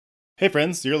Hey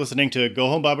friends, you're listening to Go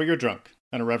Home Bible You're Drunk,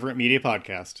 an Irreverent Media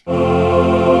podcast.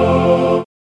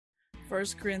 1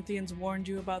 Corinthians warned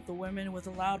you about the women with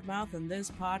a loud mouth, and this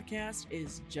podcast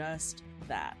is just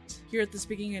that. Here at the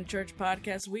Speaking in Church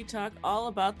podcast, we talk all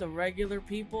about the regular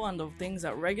people and the things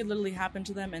that regularly happen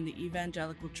to them in the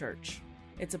evangelical church.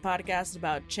 It's a podcast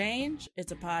about change,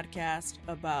 it's a podcast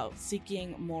about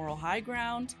seeking moral high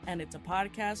ground, and it's a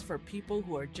podcast for people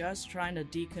who are just trying to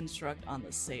deconstruct on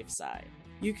the safe side.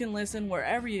 You can listen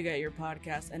wherever you get your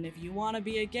podcast, and if you want to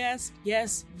be a guest,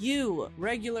 yes, you,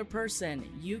 regular person,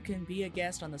 you can be a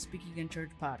guest on the Speaking in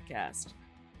Church podcast.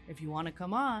 If you want to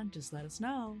come on, just let us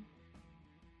know.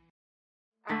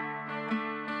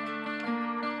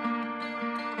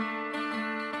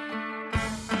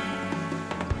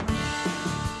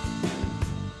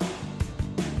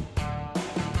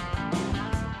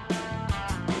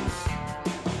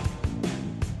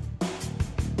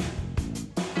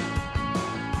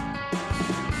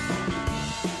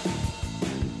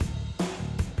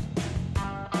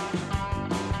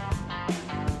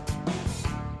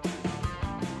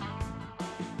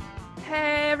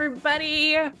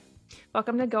 Everybody,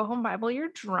 welcome to Go Home Bible You're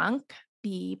Drunk,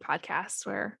 the podcast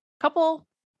where a couple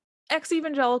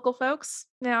ex-evangelical folks,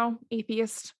 now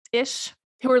atheist-ish,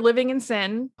 who are living in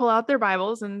sin, pull out their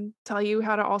Bibles and tell you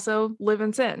how to also live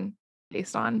in sin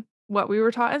based on what we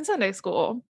were taught in Sunday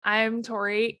school. I'm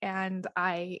Tori, and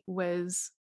I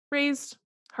was raised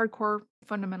hardcore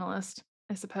fundamentalist,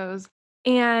 I suppose,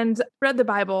 and read the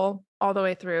Bible all the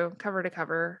way through, cover to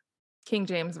cover, King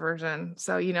James version.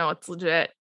 So, you know, it's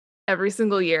legit every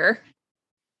single year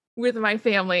with my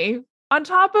family on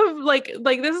top of like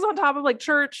this is on top of like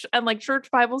church and like church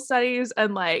Bible studies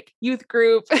and like youth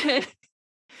group.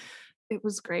 It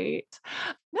was great.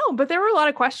 No, but there were a lot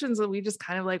of questions that we just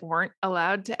kind of like weren't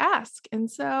allowed to ask. And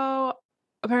so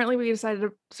apparently we decided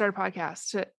to start a podcast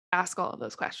to ask all of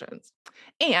those questions.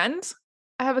 And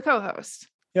I have a co-host.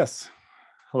 Yes.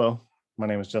 Hello. My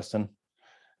name is Justin.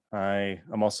 I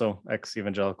am also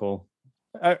ex-evangelical.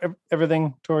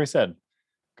 Everything Tori said,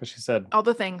 because she said all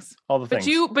the things. But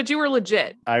you were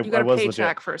legit. You got a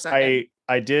paycheck legit. For a second.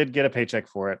 I did get a paycheck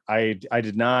for it. I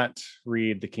did not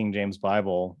read the King James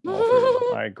Bible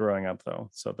growing up though,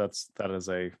 so that is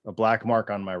a black mark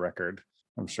on my record.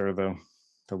 I'm sure the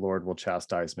Lord will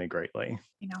chastise me greatly.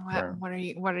 You know what? What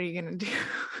are you gonna do?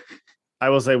 I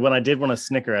will say when I did want to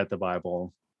snicker at the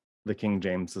Bible, the King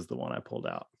James is the one I pulled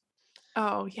out.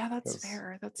 Oh, yeah, that's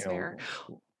fair. That's fair.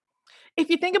 If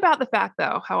you think about the fact,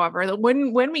 though, however, that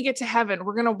when we get to heaven,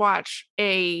 we're going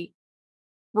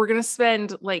to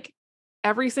spend like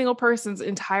every single person's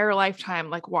entire lifetime,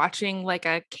 like watching like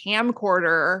a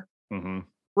camcorder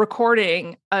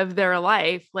recording of their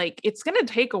life. Like it's going to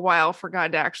take a while for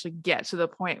God to actually get to the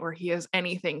point where he has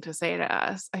anything to say to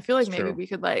us. I feel like maybe we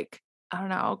could like, I don't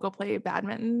know, go play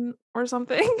badminton or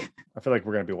something. I feel like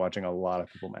we're going to be watching a lot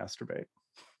of people masturbate.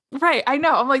 Right. I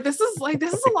know. I'm like, this is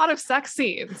a lot of sex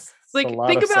scenes. Like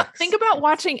think about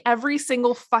watching every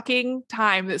single fucking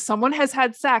time that someone has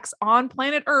had sex on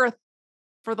planet Earth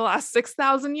for the last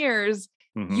 6,000 years.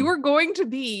 You are going to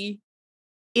be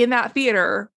in that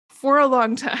theater for a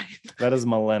long time. That is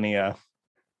millennia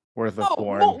worth of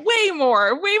porn. Way more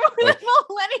than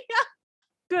millennia.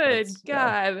 Good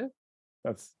God.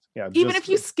 That's even if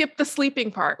you skip the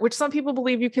sleeping part, which some people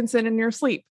believe you can sin in your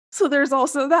sleep. So there's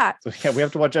also that. So yeah, we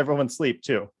have to watch everyone sleep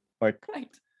too. Like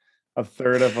a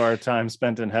third of our time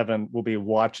spent in heaven will be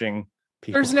watching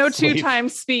people. There's no sleep. 2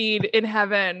 times speed in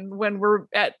heaven when we're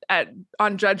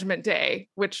on Judgment Day,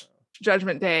 which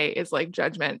Judgment Day is like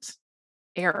Judgment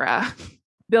era,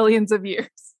 billions of years.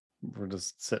 We're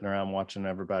just sitting around watching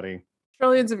everybody.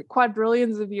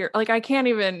 Quadrillions of years. Like I can't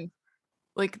even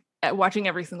watching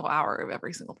every single hour of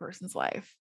every single person's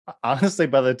life. Honestly,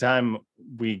 by the time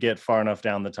we get far enough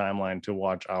down the timeline to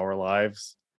watch our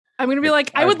lives, I'm going to be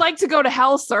like, I would like to go to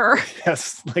hell, sir.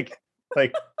 Yes.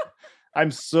 Like I'm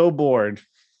so bored.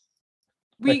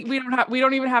 We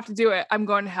don't even have to do it. I'm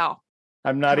going to hell.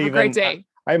 I'm not have even a great day.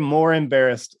 I'm more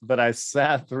embarrassed that I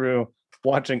sat through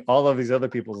watching all of these other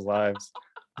people's lives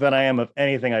than I am of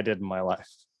anything I did in my life.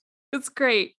 It's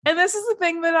great. And this is the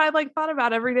thing that I like thought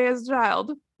about every day as a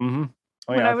child. Mm-hmm.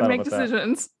 Oh, when I would make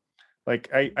decisions. That.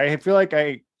 Like I feel like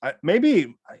I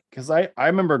maybe because I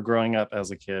remember growing up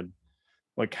as a kid,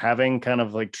 like having kind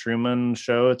of like Truman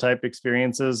Show type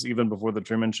experiences even before the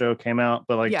Truman Show came out.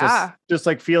 But like just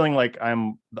like feeling like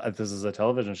this is a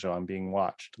television show. I'm being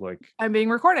watched. Like I'm being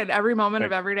recorded. Every moment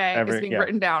of every day is being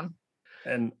written down.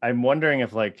 And I'm wondering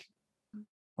if like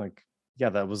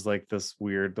that was like this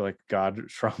weird like God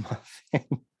trauma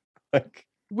thing. Like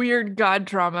weird God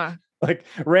trauma. like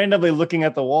randomly looking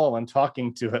at the wall and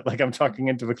talking to it like I'm talking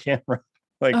into a camera.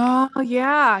 Like, oh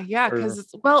yeah, or-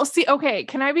 because well, see, okay,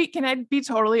 can I be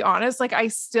totally honest? Like, I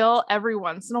still every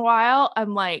once in a while,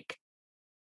 I'm like,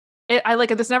 I like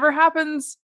this never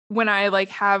happens when I like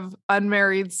have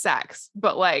unmarried sex,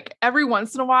 but like every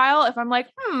once in a while, if I'm like,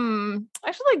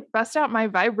 I should like bust out my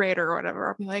vibrator or whatever,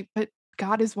 I'll be like, but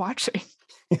God is watching.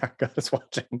 yeah, God is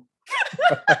watching.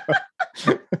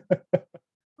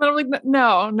 But I'm like,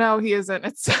 no, he isn't.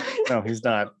 It's No, he's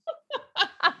not.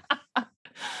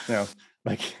 No,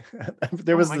 like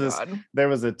there was there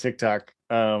was a TikTok.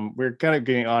 We're kind of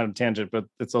getting on a tangent, but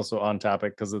it's also on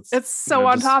topic because it's so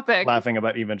on topic. Laughing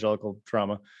about evangelical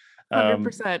trauma.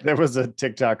 100%. There was a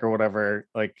TikTok or whatever,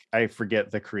 like I forget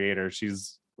the creator.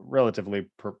 She's relatively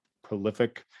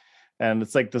prolific. And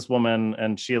it's like this woman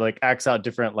and she like acts out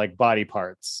different like body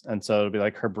parts. And so it'll be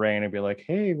like her brain would be like,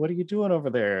 hey, what are you doing over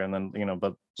there? And then,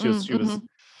 but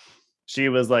she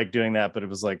was like doing that, but it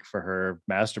was like for her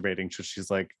masturbating. So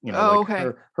she's like,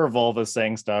 her vulva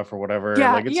saying stuff or whatever.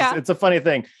 Yeah, like it's a funny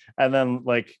thing. And then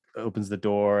like opens the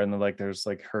door and then like there's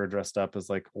like her dressed up as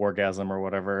like orgasm or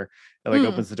whatever. It like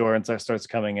opens the door and starts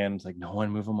coming in. It's like, no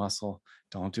one move a muscle.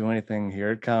 Don't do anything.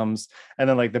 Here it comes. And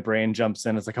then like the brain jumps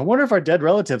in. It's like, I wonder if our dead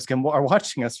relatives are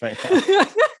watching us right now.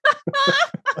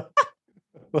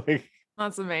 Like,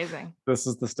 that's amazing. This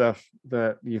is the stuff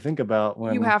that you think about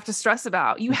when you have to stress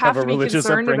about. You have to be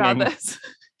concerned about this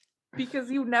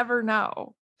because you never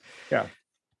know. Yeah.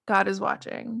 God is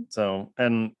watching. So,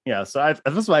 and yeah, so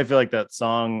that's why I feel like that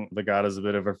song, The God is a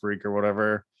Bit of a Freak or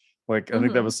whatever. Like, I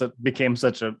think that became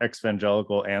such an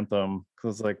evangelical anthem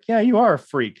because like, yeah, you are a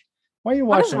freak. Why are you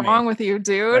watching? What is wrong with you,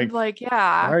 dude? Like,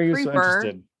 yeah. Why are you so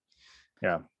interested?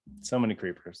 Yeah. So many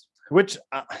creepers, which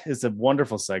is a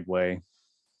wonderful segue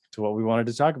to what we wanted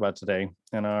to talk about today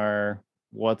in our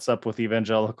What's Up with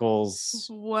Evangelicals.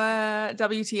 What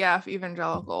WTF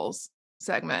Evangelicals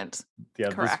segment. Yeah,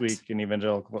 correct. This week in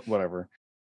evangelical, whatever.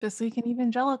 This week in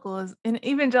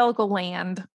evangelical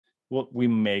land. Well, we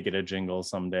may get a jingle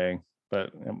someday,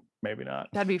 but maybe not.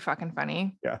 That'd be fucking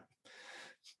funny. Yeah.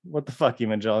 What the fuck,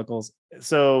 evangelicals?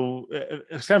 So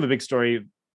it's kind of a big story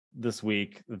this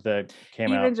week that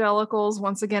came out. Evangelicals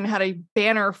once again had a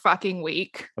banner fucking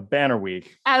week. A banner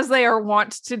week. As they are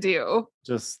wont to do.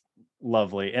 Just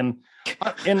lovely. And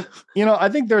I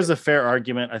think there's a fair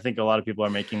argument. I think a lot of people are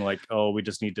making like, oh, we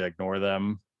just need to ignore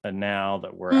them. And now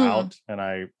that we're out, and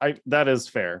I that is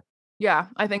fair. Yeah,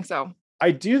 I think so.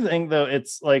 I do think though,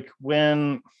 it's like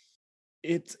when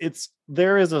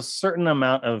there is a certain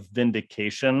amount of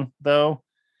vindication though,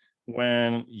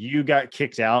 when you got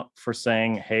kicked out for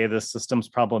saying, hey, this system's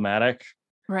problematic.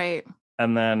 Right.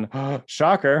 And then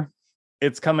shocker,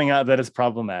 it's coming out that it's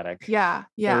problematic. Yeah.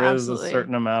 Yeah. There is absolutely. a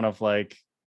certain amount of like,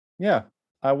 yeah,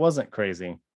 I wasn't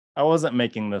crazy. I wasn't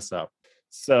making this up.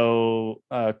 So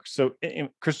in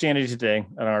Christianity Today,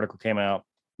 an article came out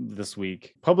this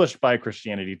week, published by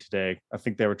Christianity Today. I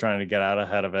think they were trying to get out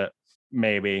ahead of it.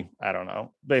 Maybe, I don't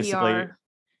know.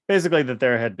 Basically that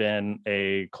there had been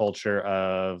a culture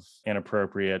of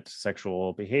inappropriate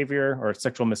sexual behavior or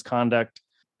sexual misconduct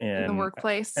in the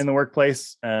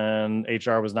workplace, and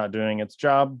HR was not doing its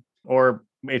job, or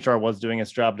HR was doing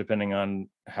its job depending on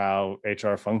how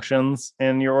HR functions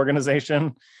in your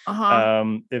organization.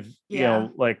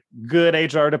 Like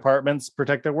good HR departments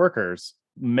protect their workers,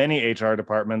 many HR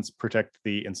departments protect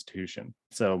the institution.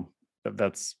 So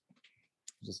that's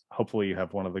just hopefully you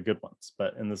have one of the good ones,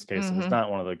 but in this case, it's not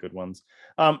one of the good ones.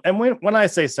 And when I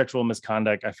say sexual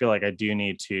misconduct, I feel like I do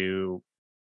need to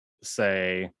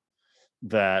say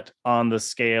that on the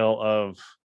scale of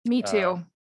me too.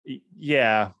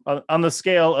 On the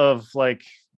scale of like,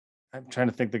 I'm trying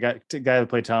to think the guy that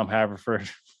played Tom Haverford.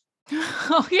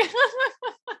 Oh yeah.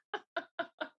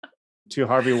 To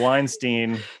Harvey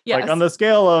Weinstein. Yes. Like on the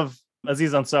scale of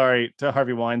Aziz Ansari to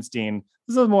Harvey Weinstein,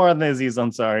 this is more on the Aziz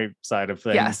Ansari side of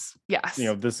things. Yes.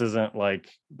 This isn't like,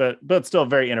 but still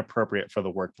very inappropriate for the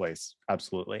workplace.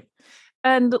 Absolutely.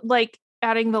 And like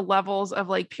adding the levels of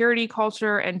like purity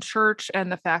culture and church,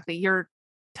 and the fact that you're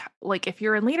like, if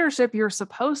you're in leadership, you're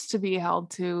supposed to be held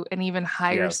to an even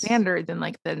higher standard than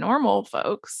like the normal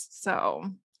folks.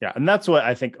 So yeah. And that's what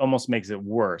I think almost makes it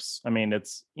worse. I mean,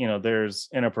 it's, there's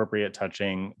inappropriate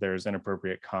touching, there's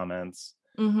inappropriate comments.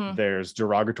 There's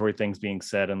derogatory things being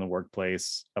said in the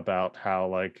workplace about how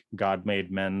like God made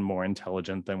men more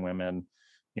intelligent than women,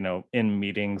 in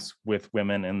meetings with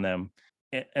women in them.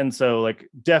 And so like,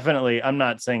 definitely, I'm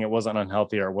not saying it wasn't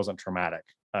unhealthy or it wasn't traumatic.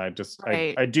 I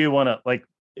do want to, like,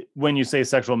 when you say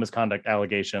sexual misconduct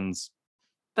allegations,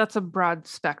 That's a broad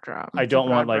spectrum. I It's a don't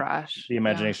want broad like brush. the Yeah.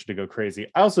 imagination to go crazy.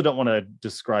 I also don't want to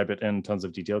describe it in tons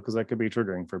of detail because that could be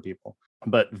triggering for people,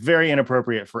 but very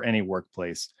inappropriate for any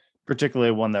workplace,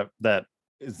 particularly one that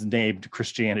is named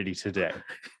Christianity Today.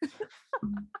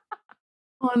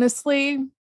 Honestly,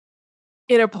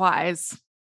 it applies.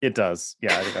 It does.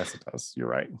 Yeah, I guess it does. You're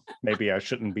right. Maybe I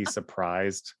shouldn't be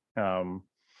surprised.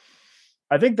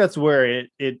 I think that's where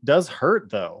it does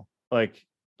hurt though. Like,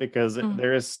 because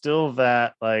there is still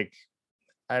that, like,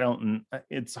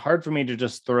 it's hard for me to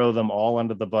just throw them all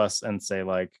under the bus and say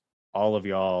like, all of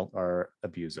y'all are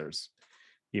abusers,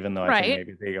 even though I think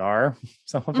maybe they are,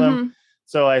 some of them.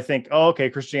 So I think, oh, okay,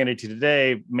 Christianity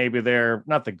Today, maybe they're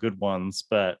not the good ones,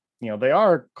 but they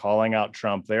are calling out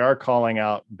Trump. They are calling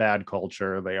out bad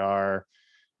culture. They are,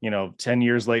 10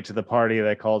 years late to the party.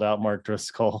 They called out Mark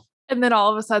Driscoll. And then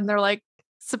all of a sudden they're like,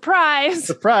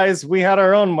 surprise, we had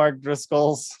our own Mark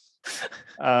Driscolls.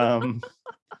 But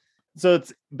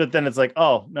then it's like,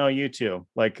 oh no, you too.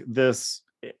 Like this,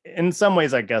 in some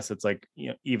ways, I guess it's like,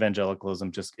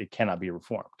 evangelicalism it cannot be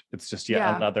reformed. It's just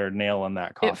another nail in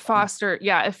that coffin. It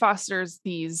fosters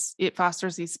these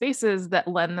spaces that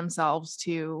lend themselves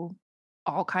to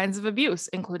all kinds of abuse,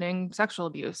 including sexual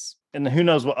abuse. And who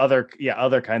knows what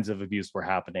other kinds of abuse were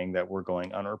happening that were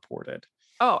going unreported.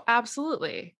 Oh,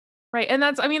 absolutely. Right. And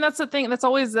that's the thing. That's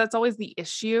always the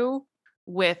issue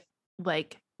with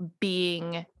like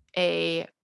being a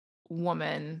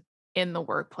woman in the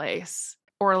workplace,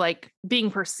 or like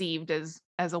being perceived as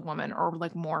a woman, or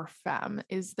like more femme,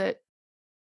 is that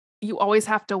you always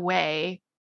have to weigh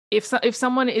if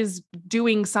someone is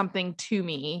doing something to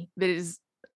me that is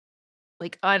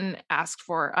like unasked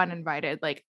for, uninvited,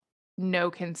 like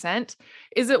no consent,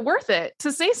 is it worth it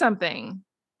to say something?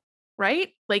 Right?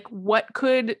 Like what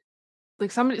could,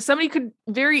 like somebody could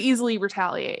very easily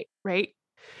retaliate, right?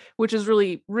 Which is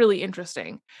really, really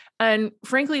interesting. And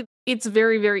frankly, it's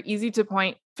very, very easy to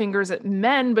point fingers at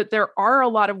men, but there are a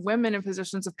lot of women in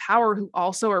positions of power who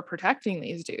also are protecting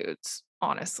these dudes,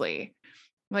 honestly.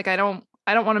 Like, I don't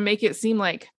want to make it seem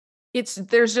like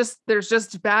there's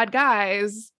just bad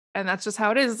guys and that's just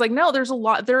how it is. It's like, no, there's a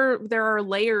lot, there are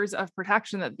layers of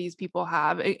protection that these people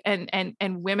have,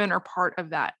 and women are part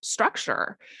of that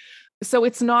structure. So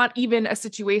it's not even a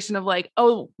situation of like,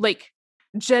 oh, like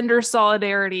gender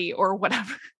solidarity or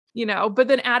whatever, but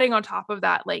then adding on top of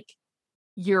that, like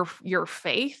your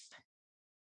faith,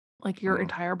 like your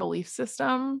entire belief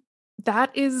system. That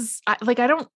is like, I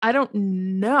don't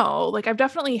know. Like I've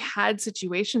definitely had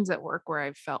situations at work where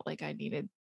I felt like I needed,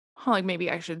 like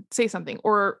maybe I should say something,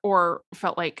 or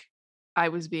felt like I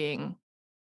was being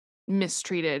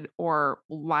mistreated or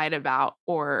lied about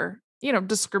or,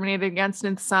 discriminated against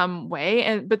in some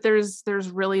way. But there's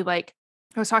really like,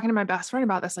 I was talking to my best friend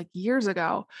about this like years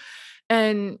ago,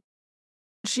 and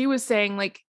she was saying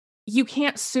like, you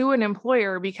can't sue an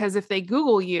employer because if they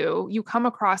Google you, you come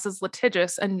across as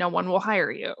litigious and no one will hire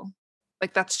you.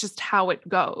 Like that's just how it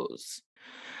goes.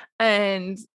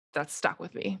 And that's stuck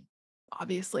with me,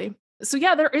 obviously. So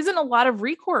yeah, there isn't a lot of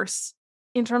recourse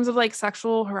in terms of like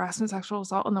sexual harassment, sexual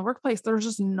assault in the workplace. There's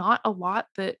just not a lot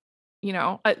that,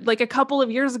 like a couple of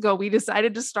years ago, we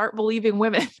decided to start believing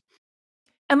women.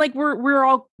 And like,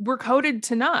 we're coded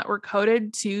to not, we're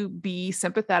coded to be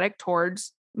sympathetic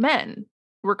towards men.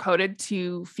 We're coded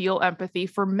to feel empathy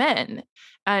for men.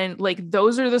 And like,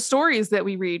 those are the stories that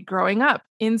we read growing up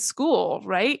in school,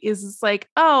 right? Is it's like,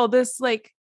 oh, this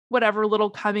like whatever little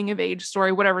coming of age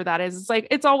story, whatever that is. It's like,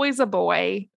 it's always a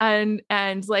boy. And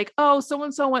like, oh,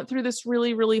 so-and-so went through this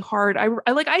really, really hard.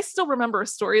 I still remember a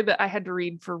story that I had to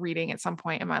read for reading at some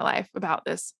point in my life about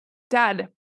this dad.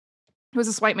 He was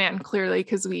this white man, clearly,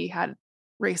 because we had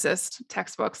racist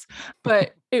textbooks,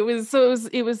 but it was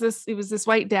this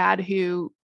white dad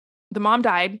who, the mom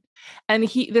died, and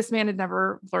this man had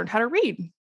never learned how to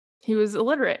read. He was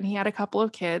illiterate and he had a couple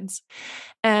of kids.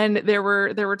 And there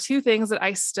were two things that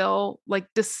I still like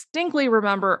distinctly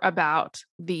remember about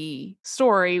the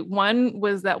story. One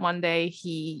was that one day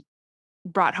he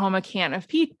brought home a can of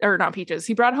not peaches.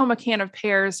 He brought home a can of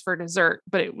pears for dessert,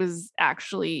 but it was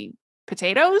actually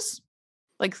potatoes.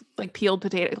 Like peeled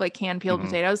potato, like canned peeled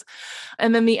potatoes.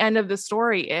 And then the end of the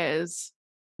story is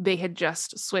they had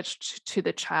just switched to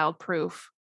the childproof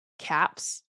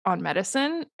caps on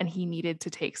medicine, and he needed to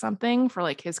take something for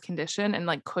like his condition and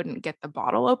like couldn't get the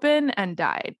bottle open and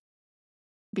died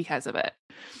because of it.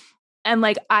 And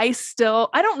like, I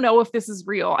don't know if this is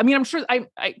real. I mean, I'm sure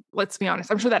let's be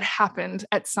honest, I'm sure that happened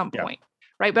at some point.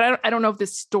 Right. But I don't know if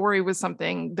this story was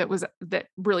something that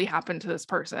really happened to this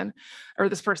person or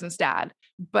this person's dad.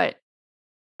 But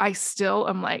I still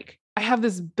am like, I have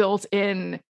this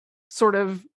built-in sort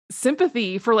of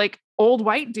sympathy for like old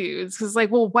white dudes. Cause like,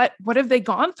 well, what have they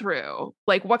gone through?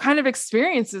 Like, what kind of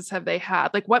experiences have they had?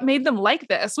 Like, what made them like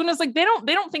this? When it's like, they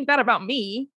don't think that about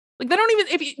me. Like, they don't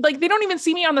even, they don't even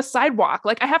see me on the sidewalk.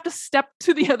 Like, I have to step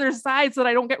to the other side so that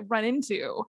I don't get run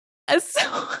into. And so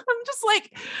I'm just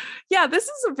like, yeah, this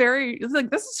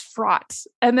is fraught.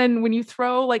 And then when you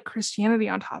throw like Christianity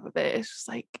on top of it, it's just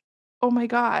like, oh my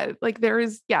God, like there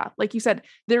is, yeah, like you said,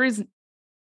 there is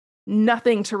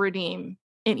nothing to redeem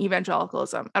in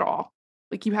evangelicalism at all.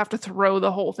 Like you have to throw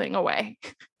the whole thing away.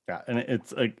 Yeah. And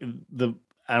it's like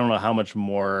I don't know how much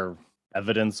more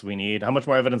evidence we need, how much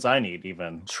more evidence I need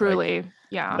even. Truly. Like,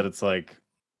 yeah. that it's like,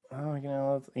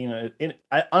 oh,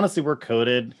 honestly, we're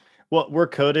coded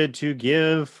to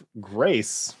give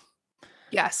grace.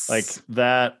 Yes. Like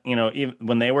that, even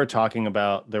when they were talking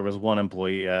about, there was one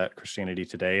employee at Christianity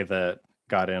Today that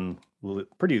got in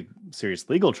pretty serious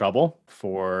legal trouble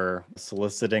for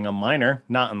soliciting a minor,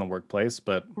 not in the workplace,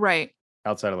 but right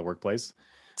outside of the workplace.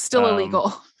 Still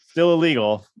illegal. Still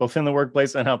illegal, both in the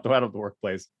workplace and out of the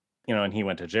workplace. And he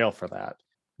went to jail for that.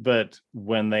 But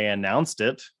when they announced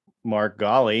it, Mark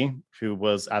Ghaly, who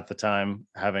was at the time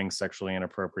having sexually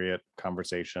inappropriate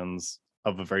conversations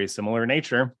of a very similar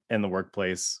nature in the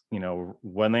workplace,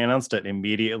 when they announced it,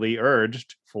 immediately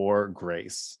urged for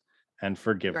grace and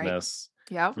forgiveness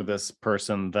for this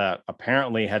person that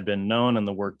apparently had been known in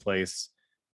the workplace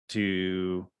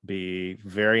to be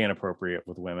very inappropriate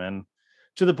with women,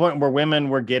 to the point where women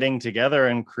were getting together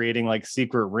and creating like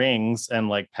secret rings and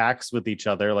like pacts with each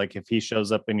other. Like if he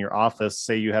shows up in your office,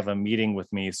 say you have a meeting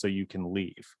with me so you can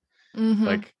leave.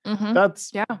 Like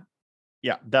that's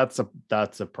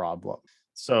a problem.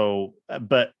 So,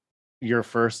 but your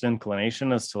first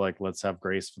inclination is to like, let's have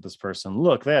grace for this person.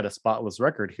 Look, they had a spotless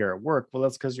record here at work. Well,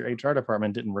 that's because your HR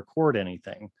department didn't record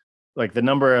anything. Like the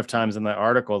number of times in that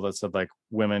article that said like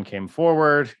women came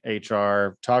forward,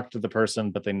 HR talked to the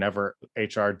person, but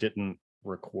HR didn't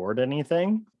record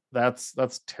anything. That's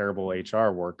terrible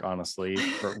HR work, honestly,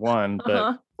 for one.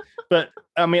 But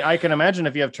I mean, I can imagine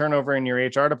if you have turnover in your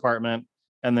HR department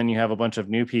and then you have a bunch of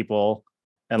new people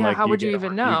and like, how would you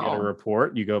even know? You get a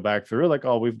report, you go back through like,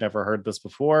 oh, we've never heard this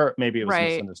before. Maybe it was a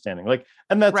misunderstanding. Like,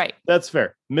 and that's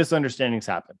fair. Misunderstandings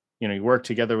happen. You work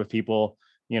together with people,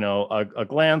 a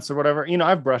glance or whatever.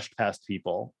 I've brushed past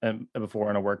people before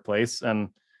in a workplace, and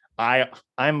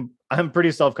I'm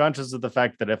pretty self-conscious of the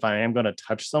fact that if I am going to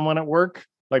touch someone at work,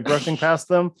 like brushing past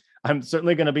them, I'm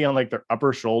certainly going to be on like their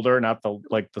upper shoulder, not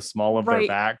the small of their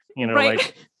back.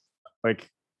 Like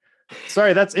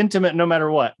sorry, that's intimate no matter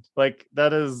what. Like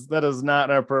that is not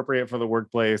appropriate for the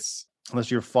workplace unless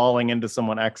you're falling into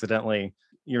someone accidentally.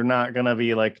 You're not going to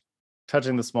be like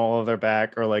touching the small of their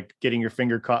back or like getting your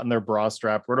finger caught in their bra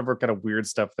strap, whatever kind of weird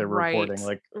stuff they're reporting.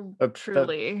 Like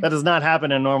truly that does not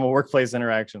happen in normal workplace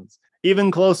interactions,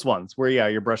 even close ones where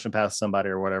you're brushing past somebody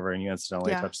or whatever and you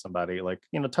incidentally touch somebody. Like,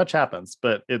 touch happens,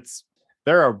 but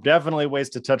there are definitely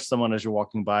ways to touch someone as you're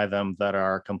walking by them that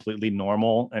are completely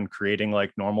normal and creating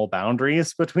like normal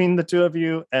boundaries between the two of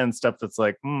you, and stuff that's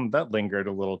like, that lingered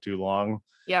a little too long.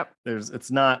 Yep.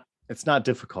 It's not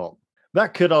difficult.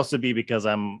 That could also be because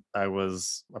I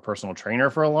was a personal trainer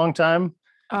for a long time.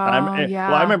 Well,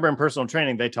 I remember in personal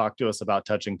training, they talk to us about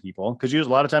touching people because a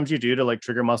lot of times you do to like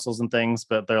trigger muscles and things,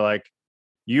 but they're like,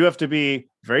 you have to be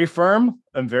very firm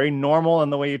and very normal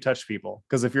in the way you touch people.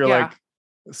 Because if you're like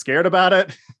scared about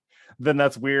it, then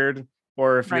that's weird.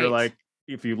 Or if you're like,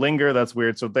 if you linger, that's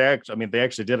weird. So they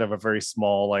actually did have a very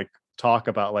small like talk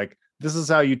about like, this is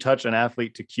how you touch an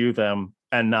athlete to cue them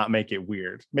and not make it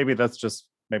weird.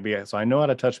 So I know how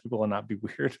to touch people and not be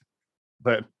weird,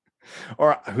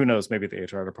 or who knows, maybe the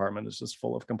HR department is just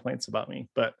full of complaints about me,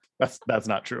 but that's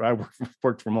not true. I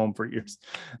worked from home for years.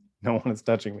 No one is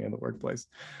touching me in the workplace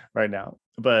right now.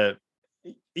 But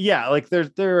yeah, like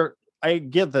I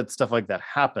get that stuff like that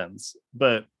happens,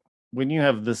 but when you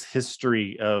have this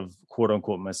history of quote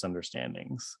unquote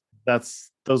misunderstandings,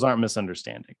 those aren't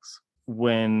misunderstandings.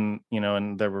 When,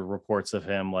 and there were reports of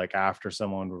him, like after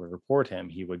someone would report him,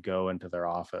 he would go into their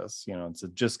office, and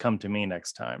said, just come to me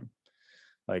next time.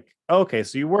 Like, okay,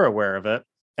 so you were aware of it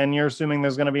and you're assuming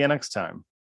there's going to be a next time.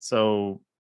 So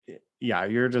yeah,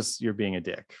 you're being a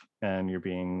dick and you're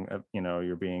being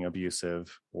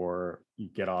abusive, or you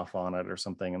get off on it or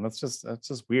something. And that's just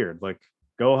weird. Like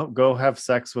go have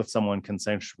sex with someone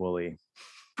consensually.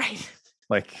 Right.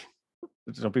 Like,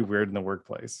 don't be weird in the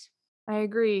workplace. I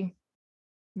agree.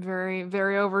 Very,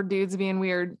 very over dudes being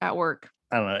weird at work.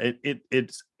 I don't know.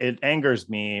 It angers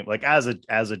me. Like as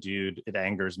a dude, it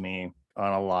angers me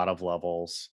on a lot of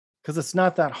levels because it's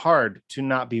not that hard to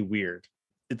not be weird.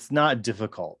 It's not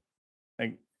difficult.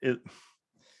 Like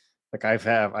Like I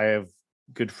have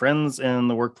good friends in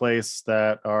the workplace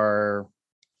that are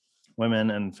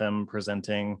women and femme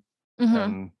presenting,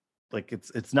 and like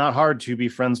it's not hard to be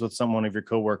friends with someone of your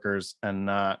coworkers and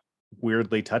not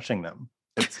weirdly touching them.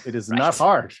 It is not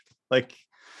hard. Like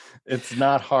it's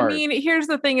not hard. I mean, here's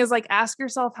the thing is like, ask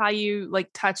yourself how you like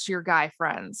touch your guy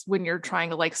friends when you're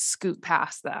trying to like scoot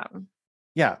past them.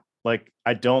 Yeah. Like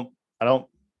I don't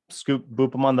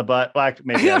boop them on the butt. Like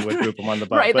maybe I would boop them on the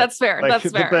butt. Right. That's fair. Like,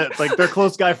 that's fair. But like they're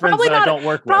close guy friends that I don't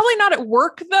work with. Probably not at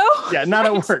work though. Yeah. Not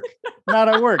at work. Not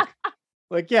at work.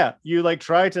 Like, yeah, you like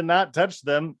try to not touch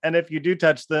them. And if you do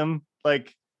touch them,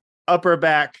 like upper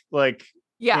back, like,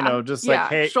 just like,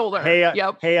 hey, shoulder.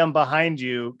 Hey, I'm behind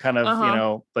you kind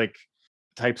of, like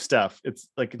type stuff. It's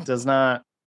like, it does not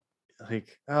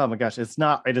like, oh my gosh, it is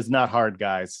not hard,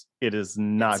 guys. It is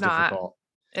not difficult.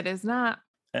 It is not.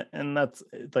 And that's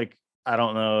like, I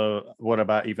don't know what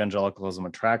about evangelicalism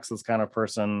attracts this kind of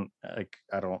person. Like,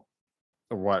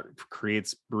 what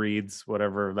breeds,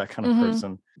 whatever, that kind of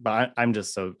person. But I'm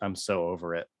so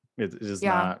over it. It is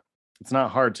not, it's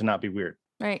not hard to not be weird.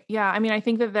 Right. Yeah. I mean, I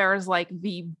think that there's like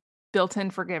the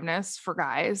built-in forgiveness for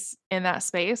guys in that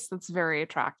space that's very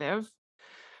attractive.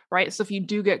 Right. So if you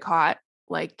do get caught,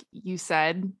 like you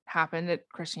said, happened at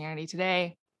Christianity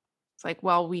Today, it's like,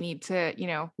 well, we need to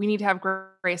have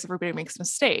grace. Everybody makes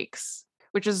mistakes,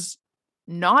 which is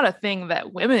not a thing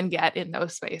that women get in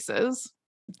those spaces.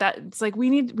 That it's like, we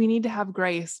need to have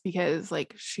grace because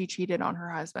like she cheated on her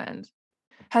husband.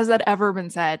 Has that ever been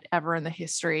said ever in the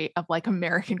history of like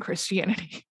American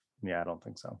Christianity? Yeah, I don't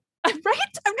think so. Right.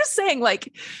 I'm just saying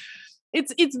like,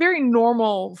 it's very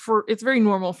normal for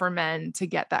men to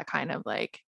get that kind of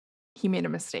like, he made a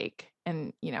mistake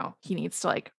and, he needs to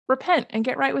like repent and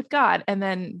get right with God. And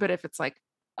then, but if it's like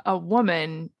a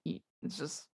woman, it's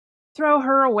just throw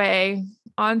her away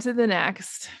onto the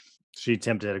next. She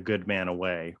tempted a good man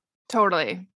away.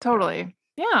 Totally.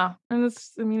 Yeah. And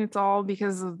it's all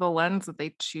because of the lens that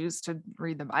they choose to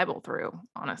read the Bible through.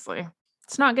 Honestly,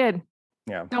 it's not good.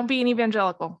 Yeah. Don't be an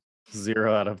evangelical.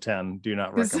 0 out of 10. Do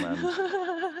not recommend.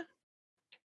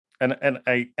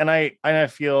 And I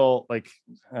feel like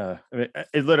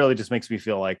it literally just makes me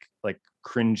feel like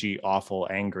cringy, awful,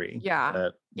 angry. Yeah.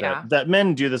 That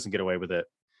men do this and get away with it,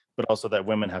 but also that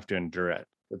women have to endure it.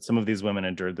 That some of these women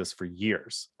endured this for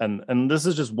years, and this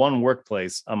is just one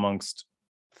workplace amongst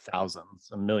thousands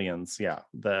and millions.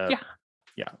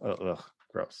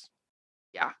 Gross.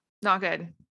 Yeah, not good.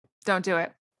 Don't do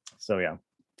it. So yeah,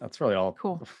 that's really all.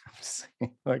 Cool.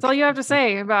 Like, that's all you have to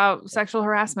say about sexual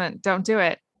harassment. Don't do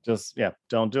it. Just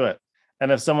don't do it.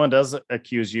 And if someone does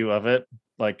accuse you of it,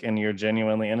 like, and you're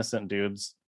genuinely innocent,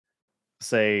 dudes,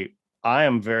 say, I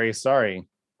am very sorry.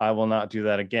 I will not do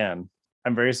that again.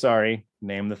 I'm very sorry.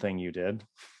 Name the thing you did.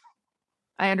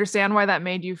 I understand why that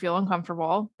made you feel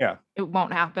uncomfortable. Yeah. It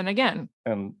won't happen again.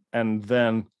 And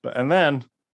then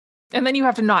you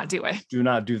have to not do it. Do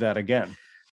not do that again.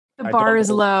 The bar is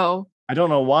low. I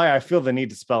don't know why I feel the need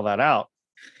to spell that out.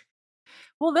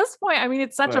 Well, at this point, I mean,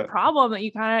 it's such a problem that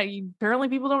apparently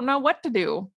people don't know what to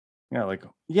do. Like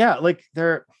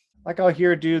they're like, I'll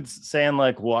hear dudes saying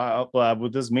like, wow,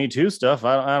 with this Me Too stuff,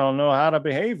 I don't know how to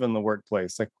behave in the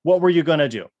workplace. Like, what were you going to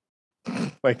do?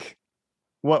 Like,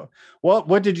 what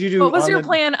did you do? What was your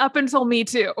plan up until Me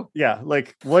Too? Yeah.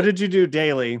 Like, what did you do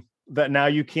daily that now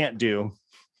you can't do?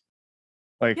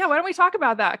 Like, yeah. Why don't we talk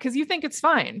about that? Cause you think it's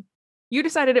fine. You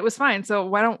decided it was fine. So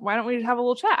why don't we have a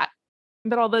little chat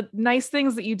about all the nice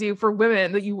things that you do for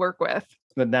women that you work with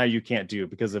that now you can't do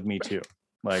because of Me Too?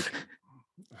 Like,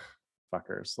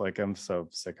 fuckers. Like, I'm so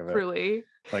sick of it. Really?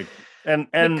 Like, and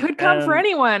it could come for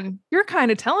anyone. You're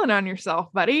kind of telling on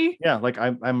yourself, buddy. Yeah. Like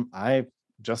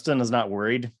Justin is not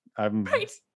worried. I'm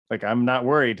not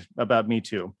worried about Me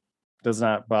Too. Does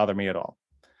not bother me at all.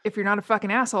 If you're not a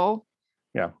fucking asshole.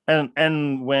 Yeah.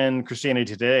 And when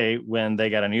Christianity Today, when they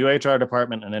got a new HR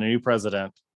department and then a new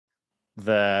president,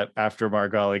 that after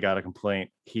Margali got a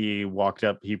complaint, he went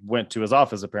to his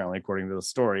office, apparently, according to the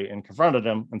story, and confronted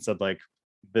him and said, like,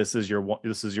 this is your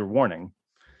warning.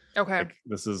 Okay. Like,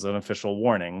 this is an official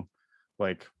warning.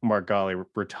 Like, Margali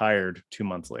retired 2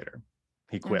 months later.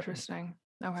 He quit. Interesting.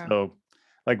 Okay. So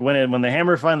like when the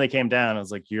hammer finally came down, I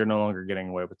was like, you're no longer getting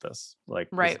away with this. Like,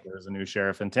 there's a new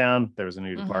sheriff in town. There's a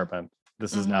new department.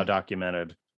 This is now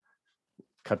documented.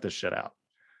 Cut this shit out.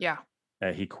 Yeah.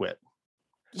 He quit.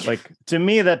 Like, to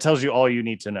me, that tells you all you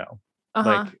need to know,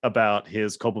 like, about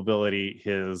his culpability,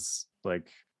 his like.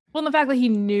 Well, the fact that he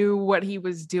knew what he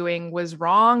was doing was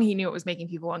wrong. He knew it was making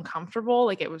people uncomfortable.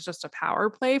 Like, it was just a power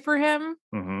play for him.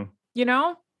 Mm-hmm. You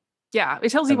know? Yeah. It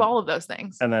tells you And- all of those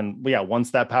things. And then, yeah,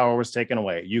 once that power was taken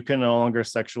away, you can no longer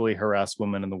sexually harass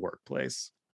women in the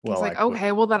workplace. He's Well, like, I quit.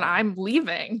 okay, well then I'm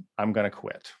leaving. I'm going to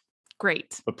quit.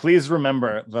 Great. But please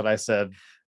remember that I said,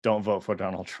 don't vote for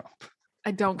Donald Trump.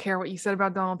 I don't care what you said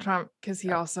about Donald Trump because he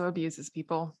Yeah. also abuses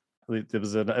people. It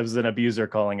was an abuser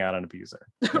calling out an abuser.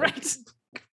 Right.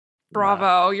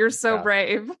 Bravo. You're so Yeah.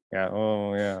 brave. Yeah.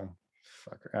 Oh, yeah.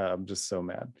 Fuck. I'm just so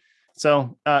mad.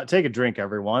 So take a drink,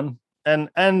 everyone. And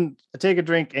take a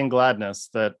drink in gladness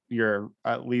that you're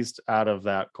at least out of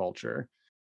that culture.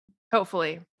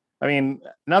 Hopefully. I mean,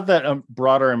 not that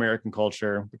broader American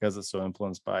culture, because it's so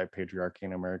influenced by patriarchy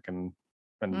and American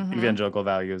and Mhm. evangelical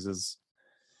values,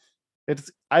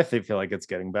 I feel like it's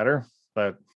getting better,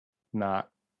 but not.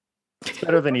 It's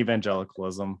better than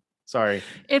evangelicalism. Sorry.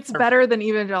 It's better than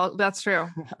evangelical. That's true.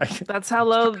 That's how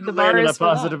low the bar on is. a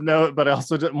positive note, but I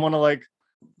also didn't want to like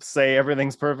say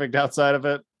everything's perfect outside of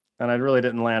it. And I really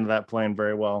didn't land that plane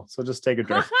very well. So just take a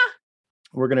drink.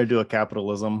 We're going to do a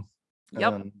capitalism.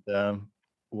 Yep. And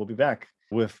we'll be back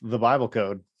with the Bible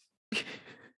code.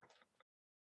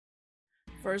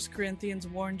 1 Corinthians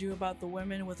warned you about the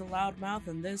women with a loud mouth,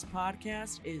 and this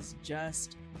podcast is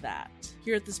just that.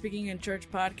 Here at the Speaking in Church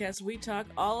podcast, we talk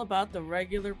all about the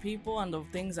regular people and the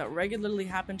things that regularly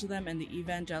happen to them in the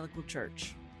evangelical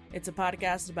church. It's a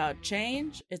podcast about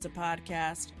change, it's a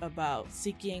podcast about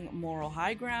seeking moral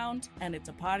high ground, and it's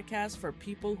a podcast for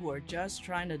people who are just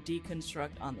trying to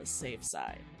deconstruct on the safe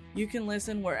side. You can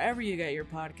listen wherever you get your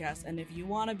podcast, and if you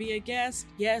want to be a guest,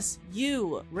 yes,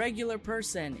 you, regular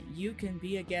person, you can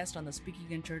be a guest on the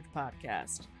Speaking in Church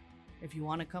podcast. If you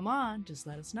want to come on, just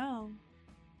let us know.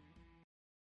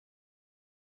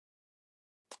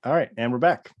 All right. And we're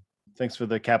back. Thanks for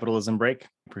the capitalism break.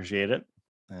 Appreciate it.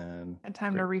 And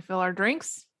Time to refill our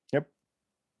drinks. Yep.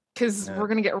 Because Yeah. we're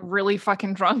going to get really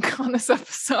fucking drunk on this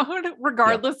episode,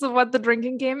 regardless of what the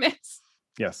drinking game is.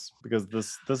 Yes, because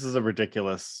this is a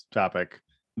ridiculous topic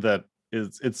that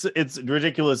it's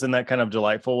ridiculous in that kind of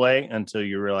delightful way until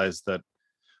you realize that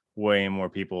way more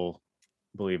people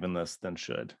believe in this than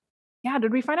should. Yeah.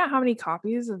 Did we find out how many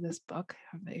copies of this book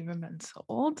have even been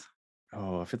sold?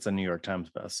 Oh, if it's a New York Times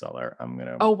bestseller, I'm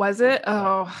gonna. Oh, was it?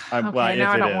 Oh, okay. well, Now if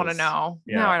I it don't want to is, know.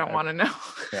 yeah, Now I don't want to know.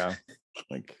 Yeah,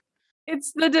 like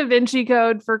It's the Da Vinci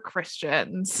Code for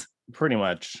Christians. pretty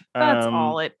much. That's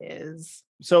all it is.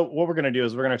 So what we're gonna do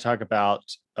is we're gonna talk about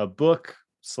a book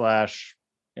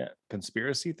 /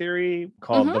 conspiracy theory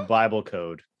called The Bible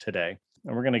Code today,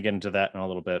 and we're gonna get into that in a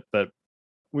little bit. But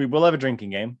we will have a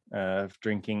drinking game. If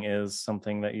drinking is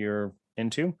something that you're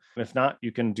into, if not,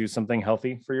 you can do something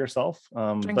healthy for yourself.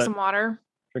 Drink But some water.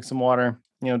 drink some water.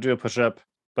 Do a push-up.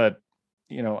 But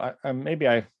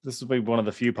this will be one of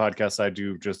the few podcasts I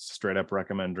do just straight up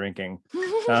recommend drinking.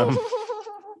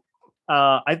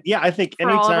 I think For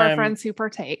all of our anytime, friends who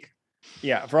partake.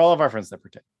 yeah, for all of our friends that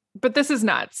partake. But this is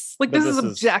nuts. Like, But this is this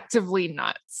is- objectively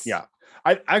nuts. Yeah.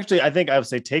 I think I would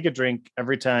say take a drink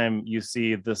every time you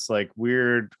see this like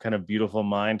weird kind of beautiful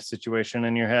mind situation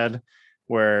in your head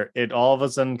where it all of a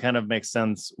sudden kind of makes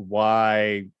sense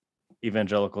why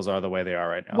evangelicals are the way they are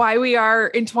right now. Why we are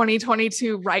in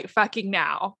 2022 right fucking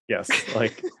now. Yes.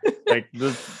 Like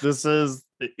this is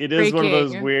one of those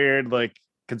Breaking. weird like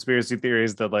conspiracy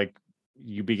theories that like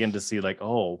you begin to see like,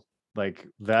 oh, like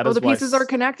that Oh, is the why pieces are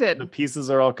connected. the pieces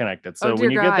are all connected. So Oh, when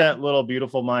dear you God. get that little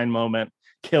beautiful mind moment,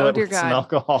 kill Oh, it dear with some God.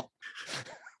 alcohol.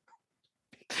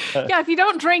 Yeah, if you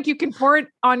don't drink, you can pour it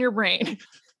on your brain.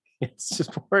 It's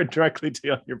just pour it directly to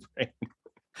on your brain.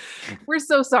 We're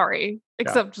so sorry,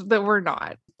 except that we're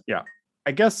not.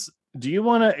 I guess, do you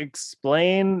want to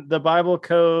explain the Bible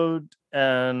code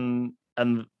and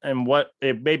what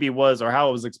it maybe was or how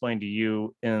it was explained to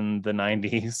you in the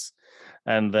 90s?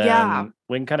 And then Yeah.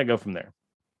 we can kind of go from there.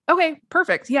 Okay,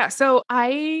 perfect. Yeah. So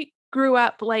I grew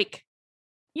up like,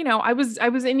 I was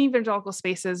in evangelical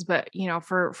spaces, but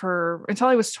for until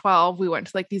I was 12, we went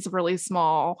to like these really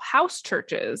small house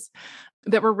churches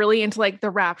that were really into like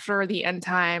the rapture, the end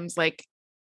times, like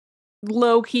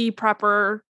low key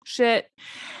prepper shit.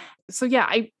 So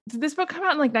yeah, did this book come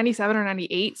out in like 97 or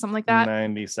 98, something like that?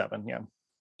 97, yeah.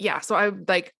 Yeah. So I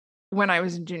like when I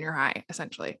was in junior high,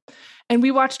 essentially. And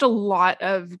we watched a lot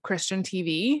of Christian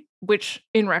TV, which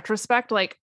in retrospect,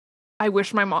 like I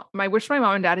wish my mom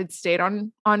and dad had stayed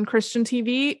on Christian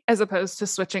TV as opposed to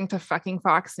switching to fucking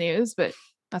Fox News, but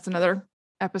that's another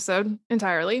episode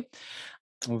entirely.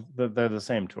 Well, they're the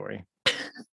same, Tori.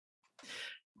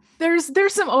 There's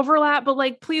some overlap, but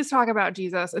like, please talk about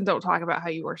Jesus and don't talk about how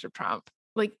you worship Trump.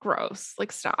 Like, gross,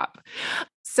 like stop.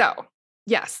 So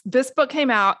yes, this book came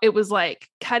out. It was like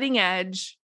cutting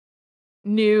edge,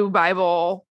 new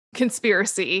Bible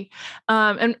conspiracy.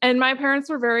 And my parents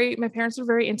were very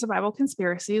into Bible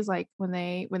conspiracies. Like when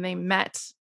they met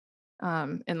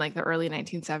in like the early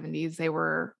 1970s, it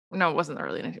wasn't the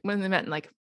early 19, when they met in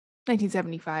like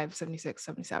 1975, 76,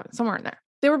 77, somewhere in there.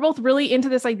 They were both really into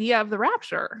this idea of the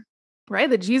rapture, right?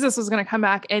 That Jesus was going to come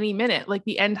back any minute. Like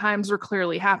the end times were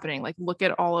clearly happening. Like look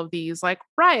at all of these like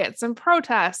riots and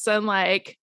protests and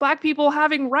like Black people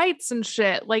having rights and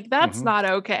shit. Like that's not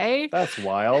okay. That's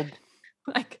wild.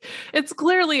 Like it's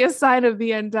clearly a sign of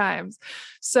the end times.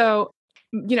 So,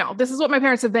 this is what my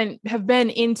parents have been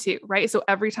into, right? So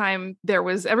every time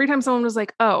someone was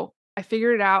like, oh, I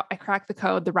figured it out, I cracked the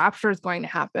code, the rapture is going to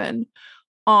happen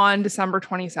on December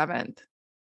 27th,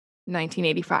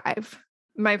 1985.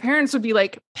 My parents would be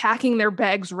like packing their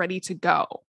bags ready to go.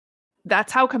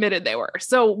 That's how committed they were.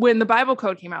 So when the Bible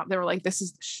code came out, they were like, this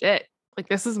is the shit. Like,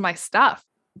 this is my stuff.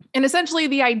 And essentially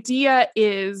the idea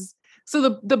is,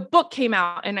 so the book came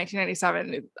out in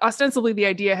 1997. Ostensibly, the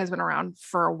idea has been around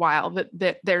for a while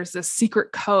that there's this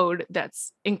secret code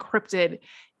that's encrypted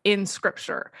in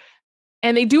scripture.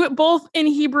 And they do it both in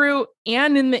Hebrew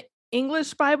and in the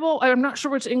English Bible. I'm not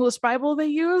sure which English Bible they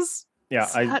use.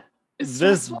 Yeah,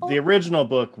 the original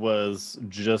book was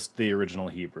just the original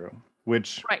Hebrew,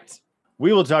 which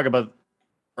we will talk about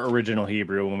original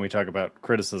Hebrew when we talk about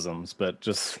criticisms, but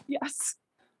just so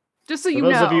you know.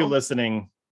 For those of you listening,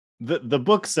 the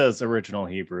book says original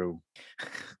Hebrew.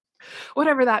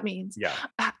 Whatever that means. Yeah.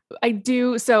 I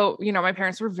do. So, my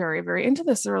parents were very, very into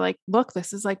this. They were like, look,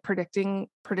 this is like predicting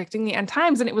the end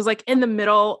times. And it was like in the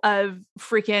middle of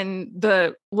freaking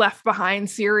the Left Behind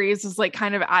series is like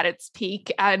kind of at its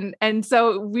peak. And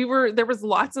so there was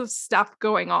lots of stuff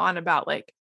going on about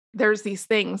like, there's these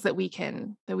things that we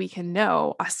can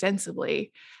know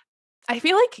ostensibly. I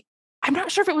feel like, I'm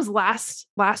not sure if it was last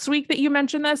week that you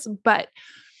mentioned this, but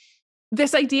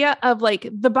this idea of like,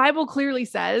 the Bible clearly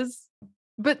says,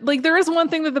 but like, there is one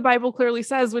thing that the Bible clearly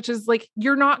says, which is like,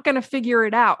 you're not going to figure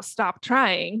it out. Stop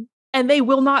trying. And they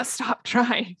will not stop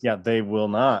trying. Yeah. They will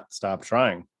not stop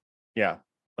trying. Yeah.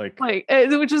 Like,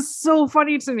 which is so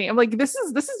funny to me. I'm like, this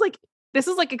is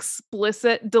like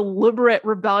explicit, deliberate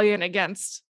rebellion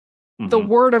against the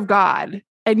word of God.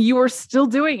 And you are still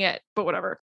doing it, but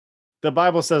whatever. The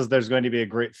Bible says there's going to be a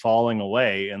great falling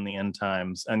away in the end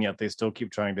times, and yet they still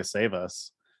keep trying to save us.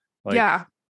 Like, yeah,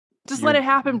 just let it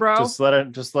happen, bro. Just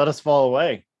let us fall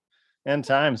away. End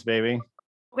times, baby.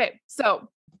 Okay, so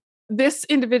this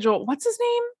individual, what's his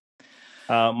name?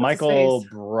 Michael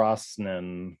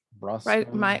Brosnan. Right,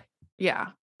 Drosnin.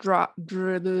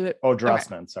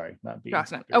 Okay. Sorry, not B.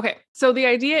 Drosnin. Okay, so the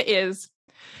idea is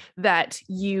that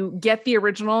you get the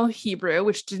original Hebrew,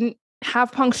 which didn't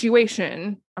have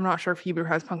punctuation. I'm not sure if Hebrew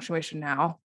has punctuation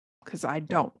now because I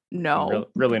don't know.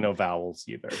 Really no vowels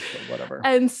either, so whatever.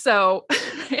 And so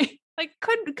like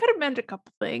could have meant a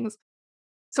couple things.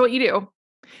 So what you do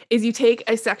is you take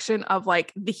a section of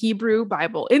like the Hebrew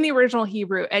Bible in the original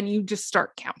Hebrew and you just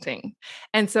start counting.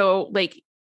 And so like,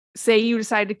 say you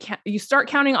decide to count, you start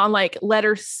counting on like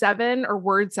letter 7 or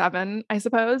word 7, I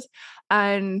suppose.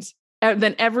 And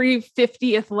then every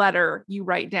 50th letter you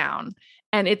write down.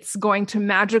 And it's going to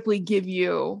magically give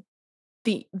you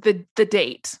the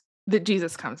date that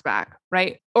Jesus comes back,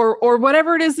 right? Or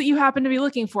whatever it is that you happen to be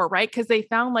looking for, right? Because they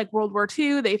found like World War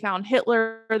II, they found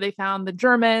Hitler, they found the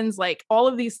Germans, like all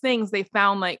of these things they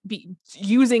found like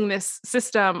using this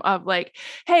system of like,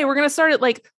 hey, we're going to start at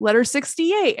like letter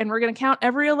 68 and we're going to count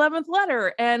every 11th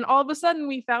letter. And all of a sudden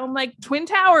we found like Twin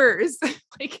Towers.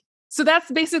 Like, so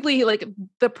that's basically like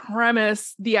the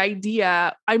premise, the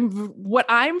idea. What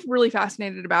I'm really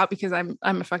fascinated about, because I'm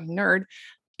a fucking nerd,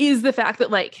 is the fact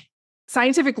that like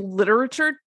scientific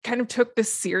literature kind of took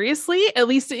this seriously, at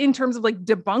least in terms of like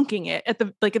debunking it at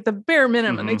the bare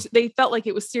minimum. They felt like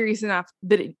it was serious enough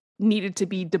that it needed to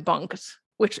be debunked,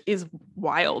 which is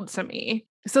wild to me.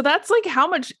 So that's like how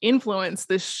much influence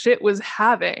this shit was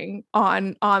having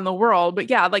on the world. But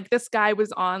yeah, like this guy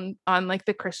was on like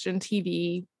the Christian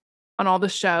TV, on all the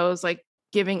shows, like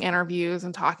giving interviews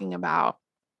and talking about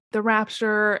the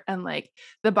rapture, and like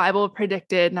the Bible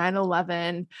predicted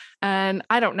 9/11, and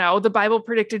I don't know, the Bible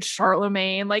predicted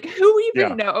Charlemagne. Like who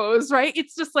even knows, right?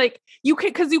 It's just like you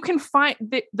can find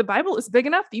the Bible is big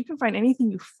enough that you can find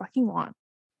anything you fucking want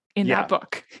in that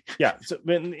book. Yeah. So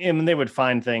and they would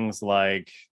find things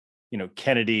like,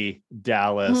 Kennedy,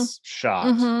 Dallas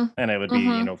shot, and it would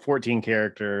be 14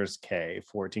 characters K,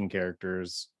 14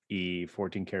 characters E,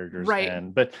 14 characters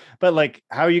N. But like,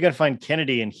 how are you gonna find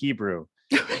Kennedy in Hebrew?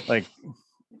 Like,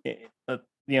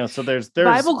 so there's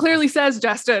Bible clearly says,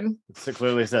 Justin. It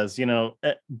clearly says,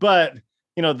 but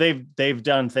they've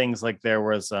done things like there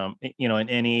was in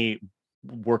any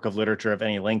work of literature of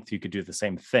any length, you could do the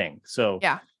same thing. So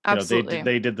Yeah, absolutely.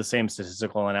 they did the same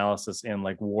statistical analysis in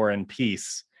like War and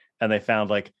Peace, and they found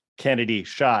like Kennedy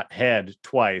shot head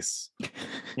twice.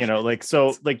 Like,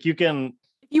 so like you can,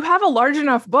 you have a large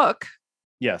enough book,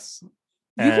 yes,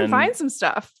 you can find some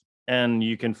stuff. And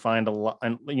you can find a lot,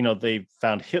 and they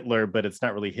found Hitler, but it's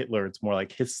not really Hitler, it's more like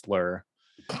Histler.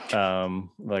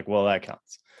 Like, well, that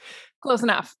counts. Close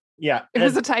enough. Yeah. It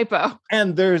was a typo.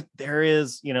 And there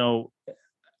is,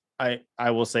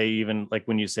 I will say, even like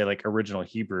when you say like original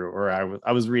Hebrew, or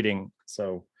I was reading,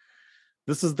 so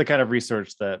this is the kind of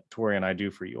research that Tori and I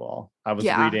do for you all. I was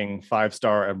reading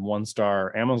 5-star and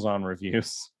 1-star Amazon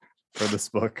reviews for this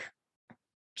book.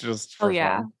 Just for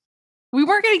fun. We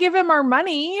weren't going to give him our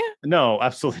money. No,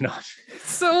 absolutely not.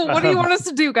 So what do you want us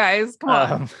to do, guys? Come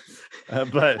on.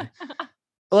 But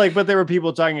but there were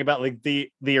people talking about like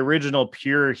the original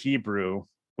pure Hebrew,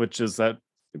 which is that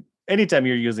anytime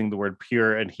you're using the word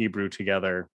pure and Hebrew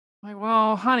together. Like,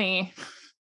 well, honey,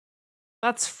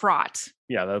 that's fraught.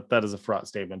 Yeah, that is a fraught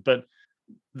statement, but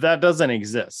that doesn't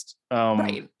exist.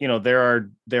 Right.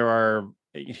 There are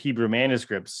Hebrew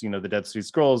manuscripts, the Dead Sea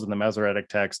Scrolls and the Masoretic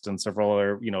text and several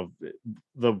other,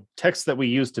 the texts that we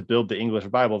use to build the English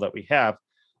Bible that we have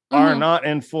are not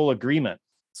in full agreement.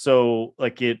 So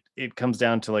like it comes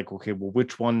down to like, okay, well,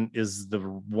 which one is the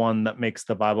one that makes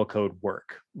the Bible code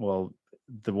work? Well,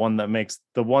 the one that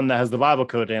has the Bible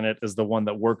code in it is the one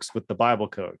that works with the Bible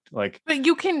code. Like, but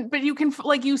you can,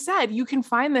 like you said, you can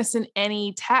find this in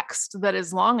any text that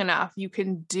is long enough. You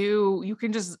can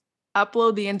just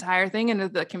upload the entire thing into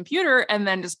the computer and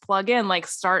then just plug in, like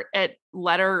start at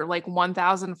letter like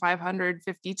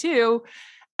 1552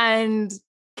 and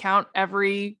count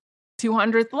every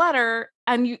 200th letter.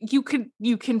 And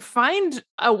you can find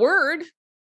a word,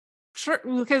 sure,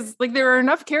 because like there are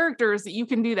enough characters that you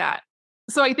can do that.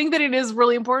 So I think that it is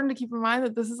really important to keep in mind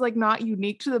that this is like not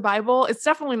unique to the Bible. It's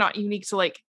definitely not unique to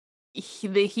like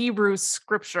the Hebrew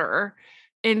scripture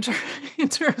in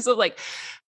terms of like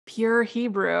pure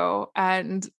Hebrew.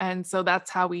 And so that's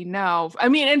how we know. I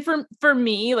mean, and for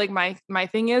me, like my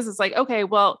thing is, it's like, okay,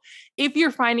 well, if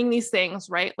you're finding these things,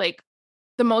 right? Like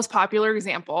the most popular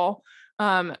example,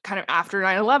 kind of after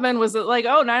 9/11 was that like,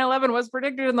 oh, 9/11 was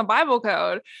predicted in the Bible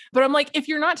code. But I'm like, if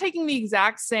you're not taking the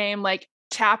exact same like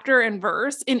chapter and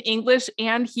verse in English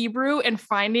and Hebrew and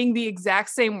finding the exact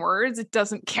same words, it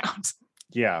doesn't count.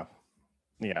 Yeah.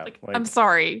 Like, I'm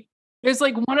sorry. There's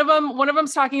like one of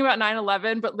them's talking about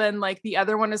 9/11, but then like the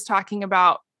other one is talking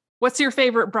about what's your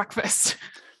favorite breakfast?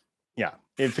 Yeah.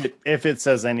 If it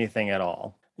says anything at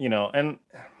all, and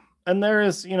there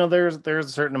is, there's a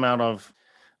certain amount of,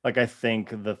 like, I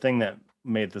think the thing that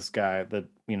made this guy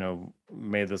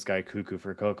cuckoo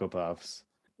for Cocoa Puffs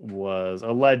was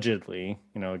allegedly,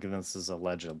 again, this is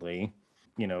allegedly,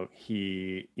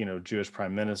 he, Jewish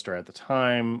prime minister at the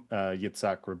time,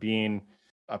 Yitzhak Rabin,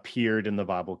 appeared in the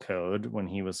Bible code when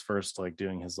he was first like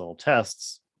doing his little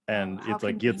tests. And it's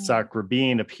like Yitzhak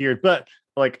Rabin appeared, but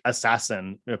like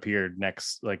assassin appeared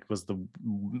next, like was the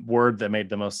word that made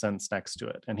the most sense next to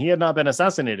it. And he had not been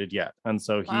assassinated yet. And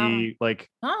so he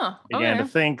began to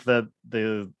think that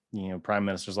the prime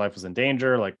minister's life was in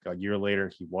danger. Like a year later,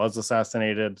 he was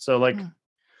assassinated. So like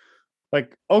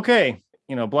okay,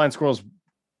 blind squirrels.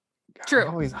 True.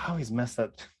 I always mess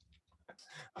that.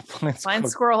 Blind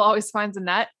squirrel always finds a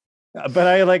nut. But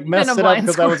I like messed it up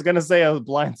because I was gonna say a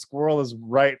blind squirrel is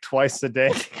right twice a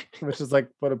day, which is like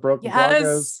what a broken clock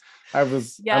is.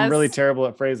 I'm really terrible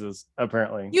at phrases,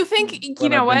 apparently. You think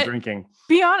what? Drinking.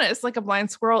 Be honest, like a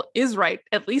blind squirrel is right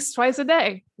at least twice a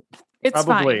day. It's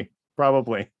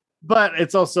probably. But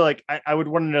it's also like I would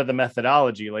want to know the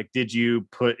methodology. Like, did you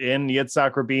put in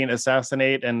Yitzhak Rabin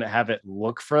assassinate and have it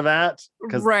look for that?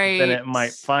 Because then it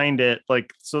might find it.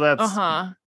 Like, so that's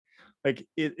like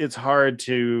it's hard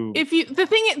to. If you the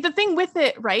thing with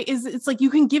it, right, is it's like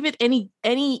you can give it any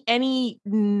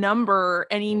number,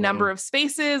 number of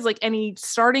spaces, like any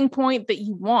starting point that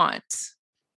you want,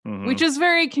 which is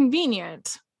very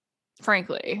convenient,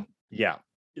 frankly. Yeah,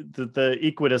 the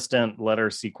equidistant letter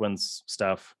sequence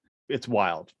stuff. It's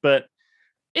wild, but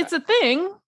it's a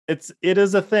thing. It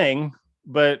is a thing,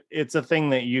 but it's a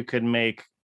thing that you could make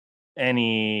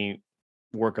any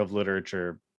work of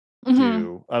literature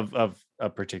do of a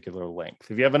particular length.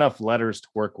 If you have enough letters to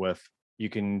work with, you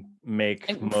can make.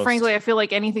 And frankly, I feel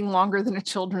like anything longer than a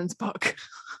children's book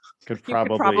could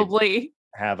probably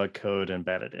have a code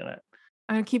embedded in it.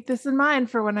 I'll keep this in mind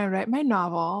for when I write my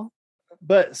novel.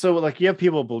 But so like you have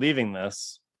people believing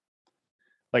this.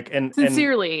 Like and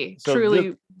sincerely,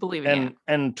 truly believing it.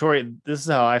 And Tori, this is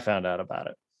how I found out about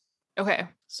it. Okay.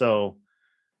 So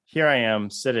here I am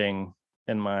sitting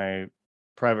in my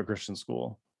private Christian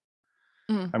school.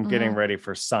 Mm, I'm getting ready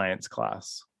for science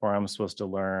class where I'm supposed to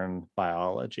learn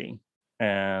biology.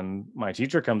 And my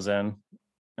teacher comes in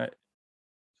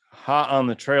hot on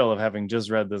the trail of having just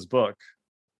read this book.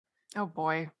 Oh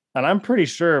boy. And I'm pretty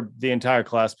sure the entire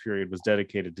class period was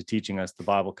dedicated to teaching us the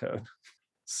Bible code.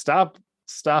 Stop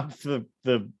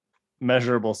the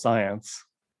measurable science.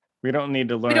 We don't need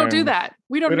to learn. We don't do that.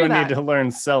 We don't need to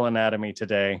learn cell anatomy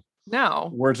today.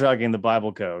 No. We're talking the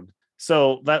Bible code.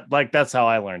 So that's how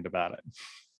I learned about it.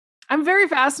 I'm very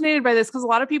fascinated by this because a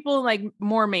lot of people in like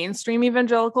more mainstream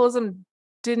evangelicalism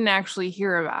didn't actually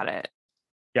hear about it.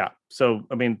 Yeah. So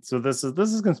I mean, so this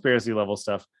is conspiracy level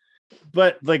stuff.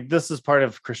 But like this is part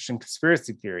of Christian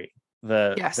conspiracy theory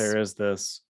that there is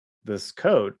this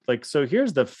code. Like, so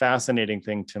here's the fascinating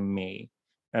thing to me.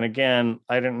 And again,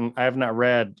 I have not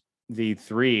read the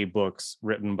 3 books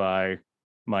written by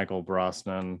Michael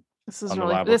Brosnan This is on really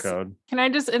the Bible code. Can I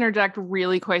just interject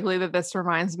really quickly that this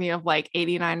reminds me of like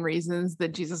 89 reasons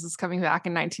that Jesus is coming back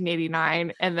in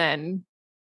 1989 and then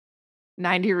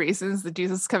 90 reasons that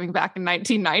Jesus is coming back in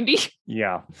 1990.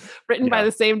 Yeah. Written by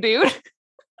the same dude.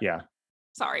 Yeah.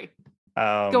 Sorry.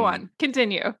 Go on.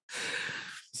 Continue.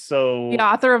 So the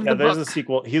author of the book. There's a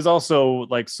sequel. He's also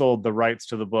like sold the rights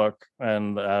to the book,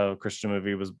 and a Christian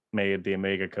movie was made, The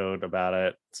Omega Code, about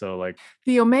it. So like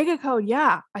the Omega Code.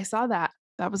 Yeah, I saw that.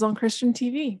 That was on Christian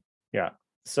TV. Yeah.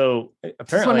 So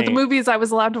apparently it's one of the movies I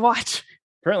was allowed to watch.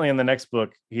 Apparently in the next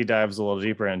book, he dives a little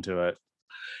deeper into it.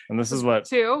 And this is what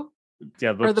 2?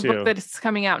 Yeah, book or the 2. book that's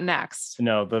coming out next.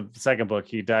 No, the second book,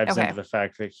 he dives into the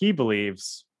fact that he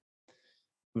believes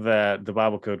that the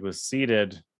Bible code was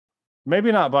seeded,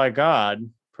 maybe not by God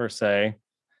per se,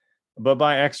 but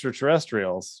by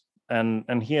extraterrestrials.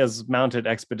 And he has mounted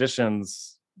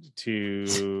expeditions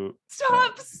to Stop.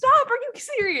 Are you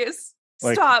serious?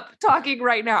 Like, stop talking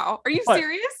right now. Are you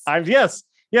serious?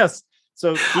 Yes.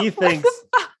 So he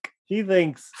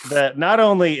thinks that not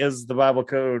only is the Bible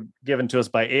code given to us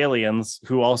by aliens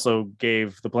who also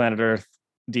gave the planet Earth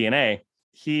DNA,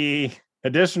 he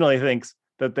additionally thinks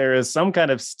that there is some kind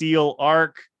of steel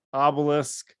ark,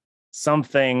 obelisk,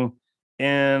 something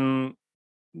in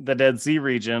the Dead Sea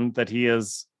region that he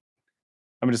is,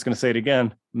 I'm just going to say it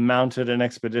again, mounted an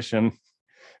expedition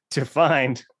to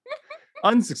find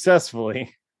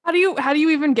unsuccessfully. How do you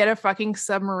even get a fucking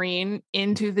submarine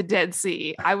into the Dead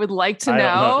Sea? I would like to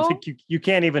know. You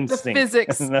can't even the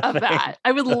physics of that.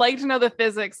 I would like to know the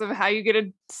physics of how you get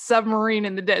a submarine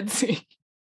in the Dead Sea.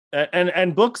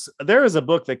 And books. There is a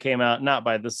book that came out not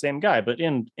by the same guy, but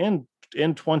in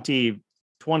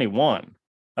 2021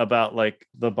 about like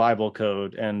the Bible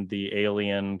code and the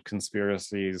alien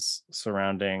conspiracies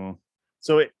surrounding.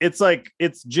 So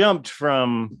it's jumped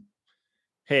from,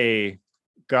 hey,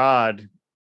 God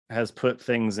has put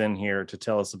things in here to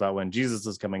tell us about when Jesus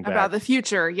is coming back. About the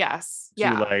future, yes.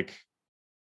 To like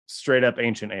straight up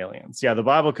ancient aliens. Yeah, the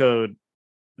Bible code,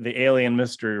 the alien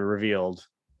mystery revealed.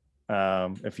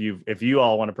 If you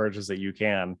all want to purchase it, you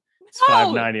can. It's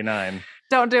 $5.99.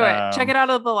 Don't do it. Check it out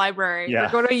at the library. Yeah.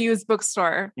 Or go to a used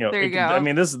bookstore. There you go. I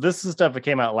mean, this is stuff that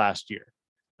came out last year.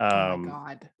 Oh my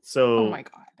God. So oh my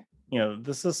God.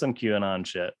 This is some QAnon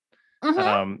shit.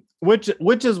 Mm-hmm.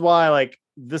 Which is why like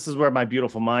this is where my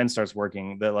beautiful mind starts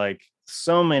working, that like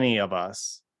so many of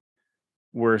us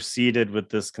were seeded with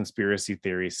this conspiracy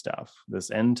theory stuff,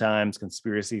 this end times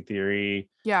conspiracy theory.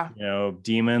 Yeah.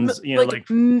 Demons,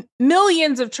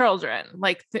 millions of children,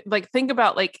 think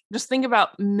about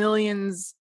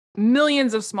millions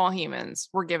of small humans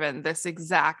were given this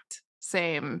exact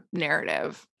same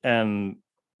narrative. And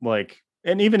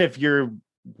even if you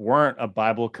weren't a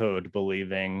Bible code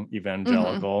believing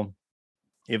evangelical,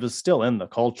 it was still in the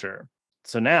culture.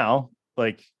 So now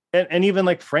and even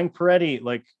like Frank Peretti,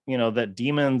 that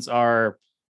demons are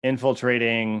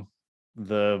infiltrating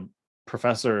the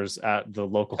professors at the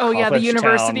local college, the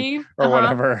university or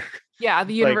whatever. Yeah,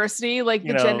 the university, the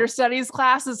gender studies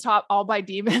class is taught all by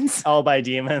demons. All by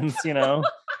demons,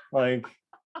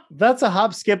 that's a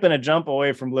hop, skip, and a jump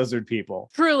away from lizard people.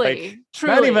 Truly.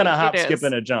 Not even a hop, skip,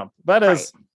 and a jump. That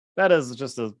is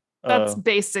just that's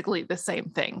basically the same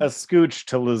thing. A scooch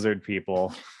to lizard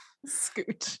people.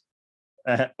 Scooch.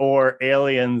 Or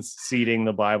aliens seeding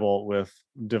the Bible with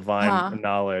divine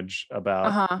knowledge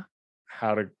about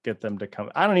how to get them to come.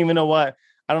 I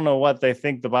don't know what they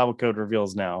think the Bible code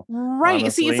reveals now. Right.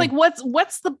 Honestly. See, it's like,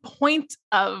 what's the point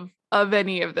of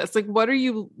any of this? Like, what are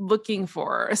you looking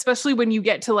for? Especially when you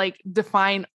get to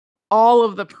define all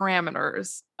of the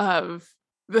parameters of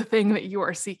the thing that you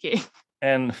are seeking.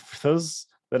 And for those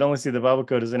that only see the Bible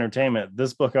code as entertainment,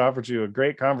 this book offers you a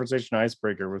great conversation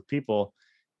icebreaker with people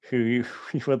who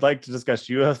would like to discuss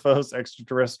UFOs,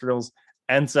 extraterrestrials,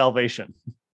 and salvation.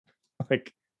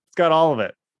 Like, it's got all of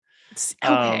it.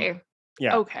 Okay.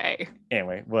 Yeah. Okay.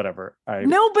 Anyway, whatever.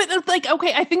 No, but it's like,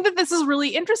 okay, I think that this is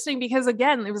really interesting because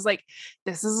again, it was like,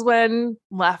 this is when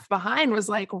Left Behind was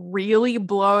like really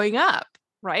blowing up,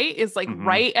 right? It's like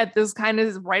right at this kind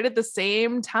of right at the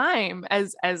same time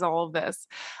as all of this.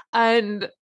 And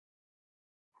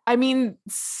I mean,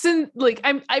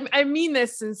 I mean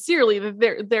this sincerely,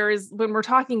 that there is, when we're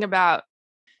talking about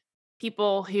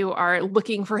people who are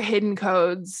looking for hidden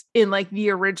codes in like the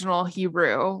original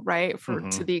Hebrew, right?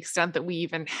 To the extent that we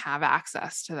even have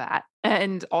access to that.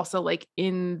 And also like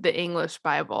in the English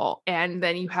Bible. And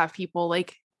then you have people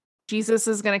like Jesus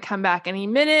is going to come back any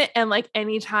minute. And like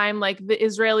anytime like the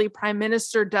Israeli prime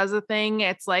minister does a thing,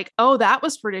 it's like, oh, that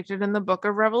was predicted in the book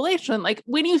of Revelation. Like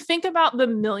when you think about the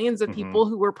millions of people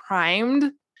who were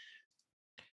primed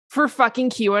for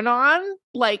fucking QAnon,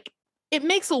 like it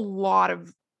makes a lot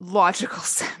of logical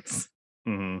sense.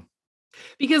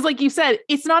 Because like you said,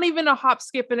 it's not even a hop,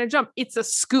 skip, and a jump. It's a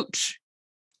scooch.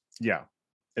 Yeah.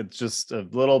 It's just a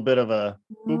little bit of a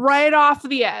right off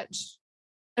the edge.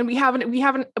 And we have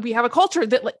a culture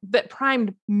that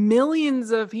primed millions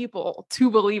of people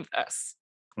to believe this,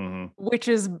 which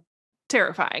is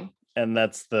terrifying. And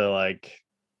that's the like,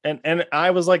 and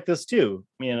I was like this too,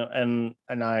 you know, and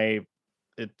I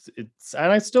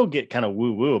still get kind of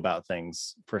woo woo about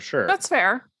things for sure. That's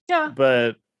fair. Yeah.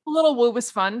 But a little woo was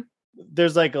fun.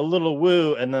 There's like a little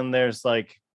woo, and then there's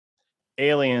like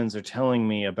aliens are telling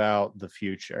me about the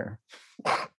future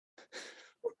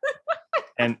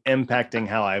and impacting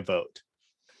how I vote.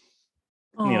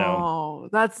 You know,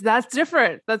 that's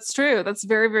different. That's true. That's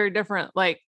very, very different.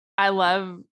 Like I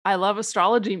love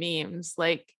astrology memes.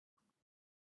 Like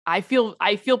I feel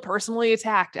personally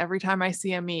attacked every time I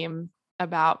see a meme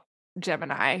about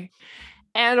Gemini,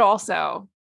 and also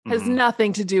has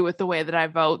nothing to do with the way that I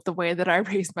vote, the way that I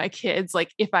raise my kids.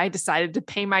 Like if I decided to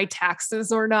pay my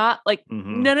taxes or not, like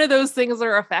none of those things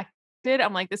are affected.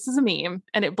 I'm like, this is a meme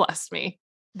and it blessed me.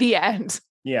 The end.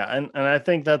 Yeah. And I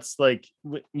think that's like,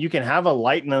 you can have a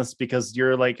lightness because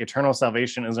your like eternal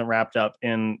salvation isn't wrapped up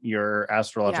in your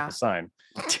astrological sign.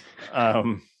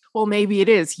 Well, maybe it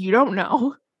is. You don't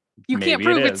know. You can't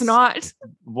prove it's not.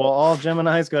 Well, all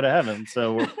Geminis go to heaven.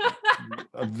 So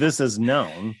this is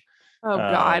known. Oh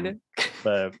God.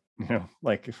 But you know,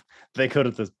 like if they go to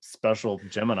the special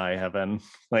Gemini heaven,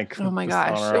 like, oh my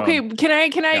gosh. Okay.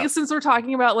 Can I, since we're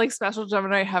talking about like special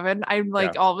Gemini heaven, I'm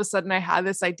like, all of a sudden I had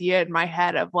this idea in my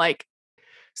head of like,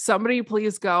 somebody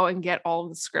please go and get all of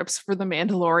the scripts for The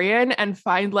Mandalorian and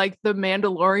find like the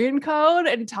Mandalorian code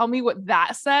and tell me what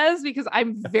that says, because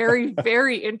I'm very,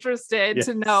 very interested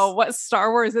to know what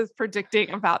Star Wars is predicting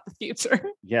about the future.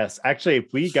 Yes. Actually,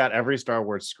 if we got every Star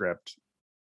Wars script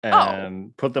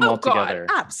and put them all together,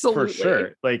 absolutely, for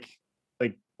sure. Like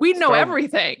we'd know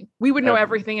everything. We would know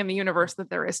everything in the universe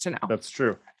that there is to know. That's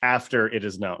true. After it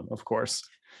is known, of course.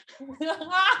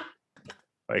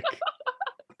 Like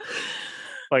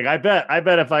I bet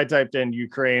if I typed in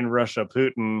Ukraine, Russia,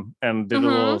 Putin, and did a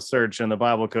little search in the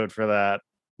Bible code for that,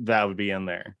 that would be in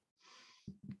there.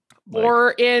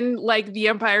 Or in like the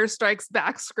Empire Strikes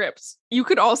Back scripts. You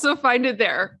could also find it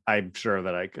there. I'm sure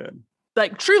that I could.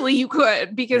 Like truly you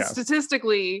could, because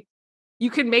statistically you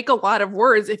can make a lot of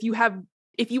words if there are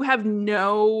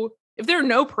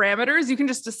no parameters, you can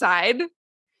just decide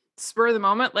spur of the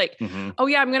moment, like, oh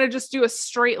yeah, I'm going to just do a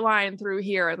straight line through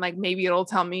here. And like, maybe it'll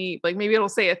tell me, like, maybe it'll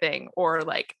say a thing, or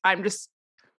like,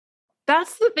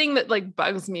 that's the thing that like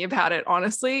bugs me about it,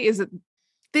 honestly, is that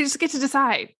they just get to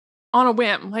decide on a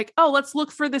whim, like, oh, let's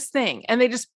look for this thing. And they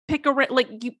just pick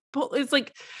it's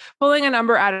like pulling a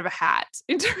number out of a hat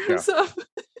in terms of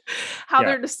how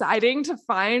they're deciding to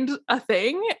find a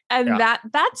thing. And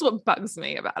that's what bugs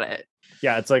me about it.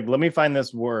 Yeah. It's like, let me find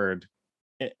this word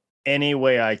any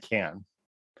way I can.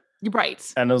 Right.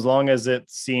 And as long as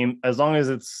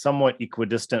it's somewhat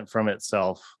equidistant from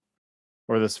itself,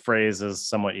 or this phrase is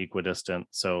somewhat equidistant.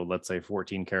 So let's say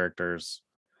 14 characters,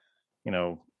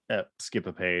 skip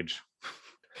a page,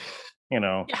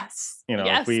 Yes.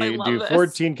 If we do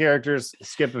 14 characters,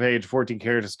 skip a page, 14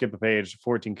 characters, skip a page,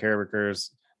 14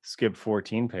 characters, skip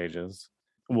 14 pages,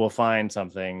 we'll find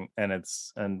something. And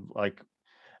this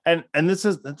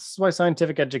is why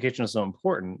scientific education is so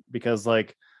important, because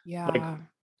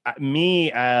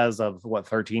me as a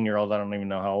 13-year-old, I don't even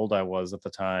know how old I was at the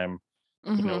time,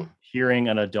 hearing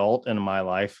an adult in my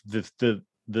life, the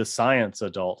science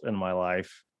adult in my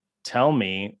life, tell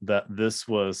me that this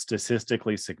was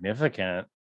statistically significant,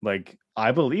 like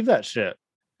I believe that shit.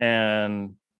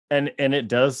 And And it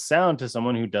does sound to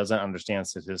someone who doesn't understand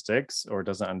statistics or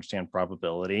doesn't understand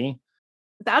probability.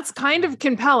 That's kind of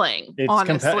compelling,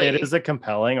 honestly. It is a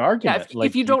compelling argument. Yeah,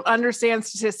 if you don't understand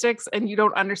statistics and you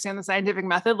don't understand the scientific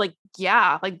method, like,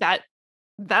 yeah, like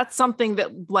that's something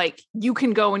that like you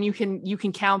can go and you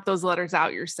can count those letters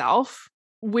out yourself,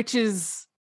 which is,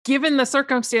 given the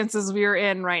circumstances we're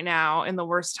in right now in the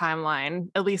worst timeline,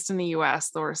 at least in the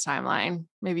US, the worst timeline,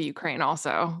 maybe Ukraine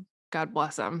also, God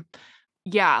bless them.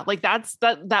 Yeah, like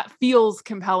that feels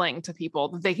compelling to people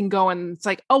that they can go and it's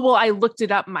like, oh, well, I looked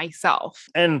it up myself.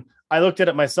 And I looked at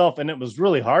it myself and it was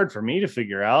really hard for me to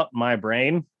figure out my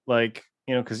brain. Like,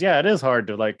 you know, because yeah, it is hard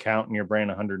to like count in your brain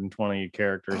 120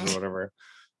 characters or whatever.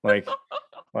 Like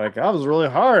that was really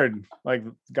hard. Like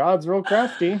God's real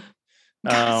crafty.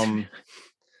 But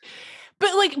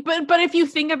if you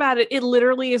think about it, it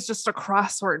literally is just a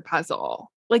crossword puzzle.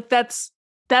 Like that's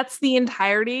the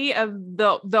entirety of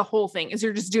the whole thing, is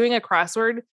you're just doing a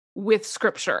crossword with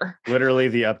scripture. Literally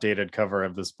the updated cover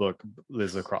of this book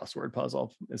is a crossword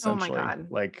puzzle, essentially. Oh my God.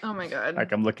 Oh my God.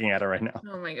 Like I'm looking at it right now.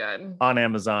 Oh my God. On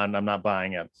Amazon. I'm not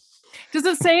buying it. Does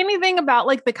it say anything about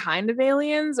like the kind of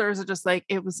aliens, or is it just like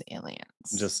it was aliens?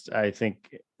 Just, I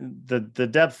think the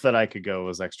depth that I could go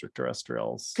was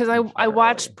extraterrestrials. Because I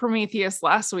watched Prometheus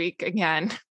last week again.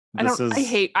 I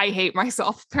hate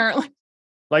myself apparently.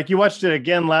 Like you watched it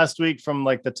again last week from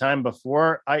like the time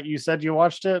before you said you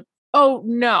watched it? Oh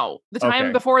no. The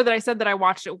time before that I said that I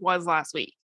watched it was last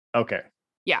week. Okay.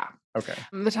 Yeah. Okay.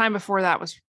 The time before that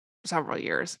was several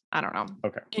years. I don't know.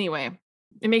 Okay. Anyway,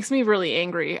 it makes me really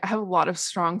angry. I have a lot of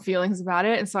strong feelings about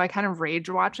it. And so I kind of rage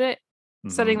watch it. Mm-hmm.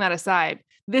 Setting that aside,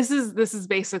 this is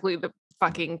basically the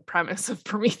fucking premise of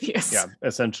Prometheus. Yeah,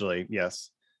 essentially, yes.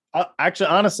 Actually,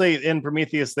 honestly, in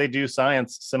Prometheus, they do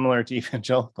science similar to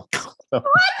evangelical.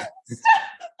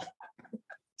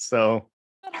 So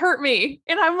that hurt me.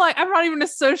 And I'm like, I'm not even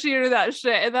associated with that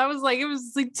shit. And that was like, it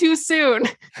was like too soon.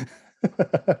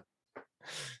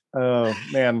 Oh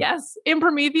man. Yes. In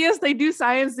Prometheus, they do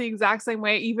science the exact same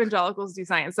way evangelicals do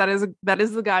science. That is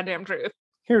the goddamn truth.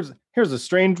 Here's a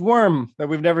strange worm that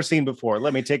we've never seen before.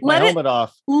 Let me take my helmet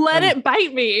off. Let it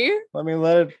bite me. Let me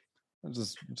let it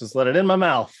just let it in my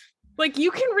mouth. Like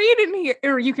you can read in here,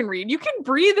 or you can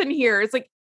breathe in here. It's like,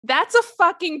 that's a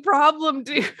fucking problem,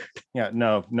 dude. Yeah,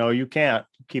 no, you can't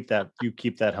keep that. You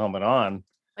keep that helmet on.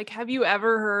 Like, have you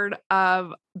ever heard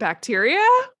of bacteria?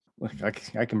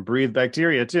 Like I can breathe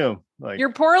bacteria too. Like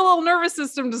your poor little nervous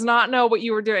system does not know what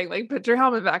you were doing. Like, put your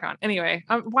helmet back on. Anyway,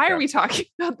 why are we talking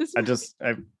about this?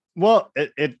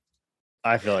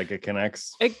 I feel like it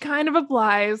connects. It kind of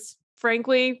applies.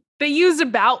 Frankly, they used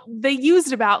about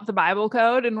the Bible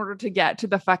code in order to get to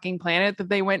the fucking planet that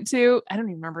they went to. I don't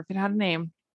even remember if it had a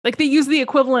name. Like they used the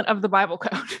equivalent of the Bible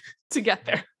code to get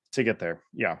there.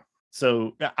 Yeah.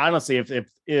 So honestly,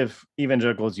 if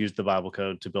evangelicals used the Bible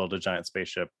code to build a giant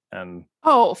spaceship and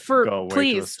go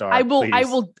away to a star, I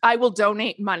will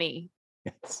donate money.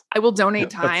 Yes. I will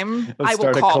donate time. Let's I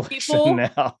will call people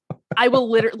now. I will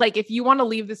literally, like, if you want to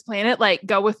leave this planet, like,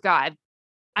 go with God.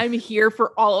 I'm here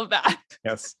for all of that.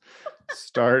 Yes.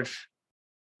 Start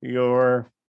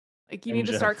your like you need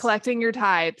to start collecting your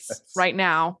tithes right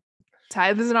now.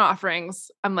 Tithes and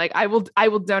offerings. I'm like, I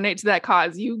will donate to that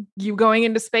cause. You going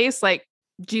into space, like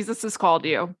Jesus has called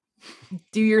you.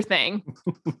 Do your thing.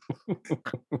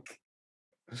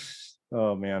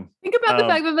 Oh man. Think about the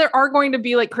fact that there are going to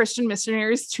be like Christian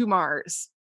missionaries to Mars.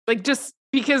 Like just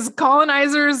because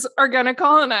colonizers are going to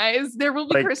colonize, there will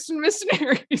be like, Christian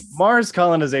missionaries. Mars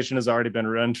colonization has already been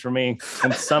ruined for me.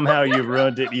 And somehow you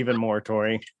ruined it even more,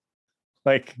 Tori.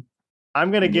 Like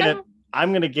I'm going to take a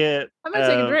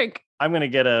drink. I'm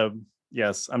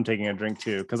taking a drink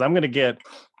too. Cause I'm going to get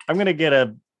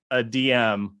a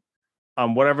DM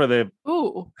on whatever the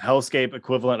hellscape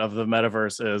equivalent of the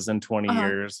metaverse is in 20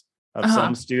 years of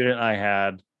some student I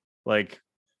had like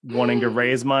wanting to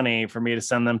raise money for me to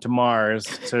send them to Mars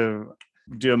to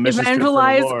do a mission.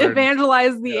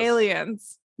 Evangelize the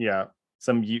aliens. Yeah.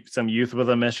 Some youth with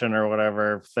a mission or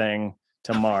whatever thing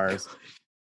to Mars.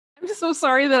 I'm so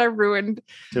sorry that I ruined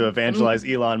to evangelize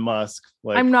Elon Musk.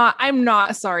 Like, I'm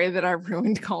not sorry that I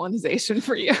ruined colonization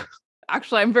for you.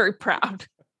 Actually, I'm very proud.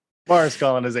 Mars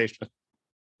colonization.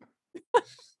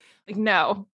 Like,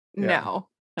 no. Okay.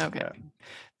 Yeah.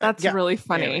 That's really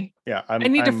funny. Anyway, yeah. I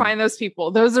need to find those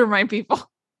people. Those are my people.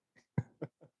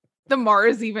 The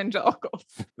Mars evangelicals.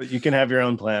 But you can have your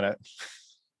own planet.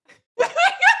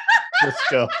 Let's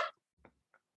go.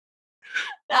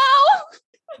 No.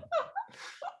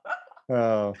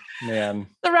 Oh man.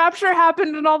 The rapture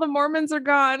happened and all the Mormons are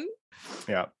gone.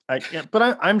 Yeah.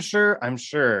 But I'm sure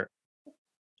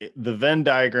the Venn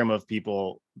diagram of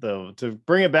people though, to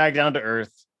bring it back down to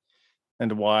earth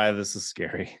and why this is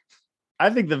scary. I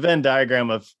think the Venn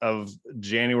diagram of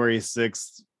January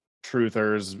 6th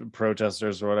truthers,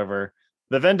 protesters, or whatever,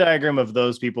 the Venn diagram of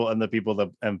those people and the people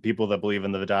that believe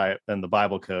in the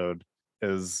Bible code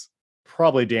is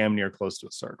probably damn near close to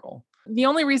a circle. The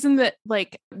only reason that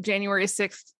like January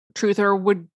 6th truther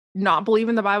would not believe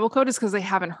in the Bible code is because they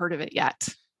haven't heard of it yet.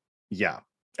 Yeah.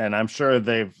 And I'm sure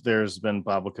there's been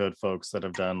Bible code folks that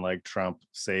have done like Trump,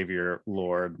 Savior,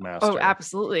 Lord, Master. Oh,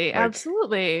 absolutely.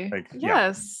 Absolutely.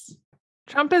 Yes. Yeah.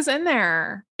 Trump is in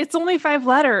there. It's only 5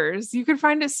 letters. You can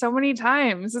find it so many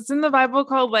times. It's in the Bible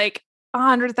code like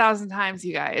 100,000 times,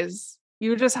 you guys.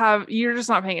 You're just not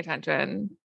paying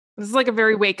attention. This is like a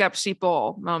very wake up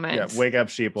sheeple moment. Yeah, wake up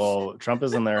sheeple. Trump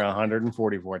is in there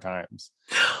 144 times.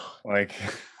 Like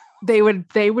they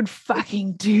would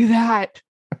fucking do that.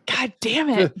 God damn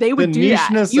it. They would do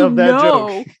that. You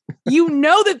know, you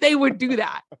know that they would do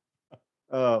that.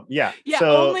 Yeah. Yeah.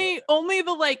 So, only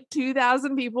the like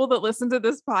 2,000 people that listen to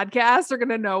this podcast are going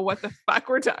to know what the fuck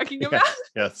we're talking about.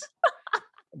 Yes.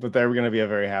 But they're going to be a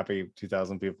very happy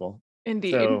 2,000 people.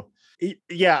 Indeed. So,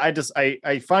 yeah,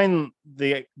 I find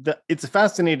the it's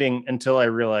fascinating until I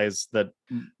realize that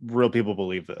real people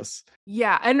believe this.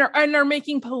 Yeah. And are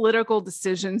making political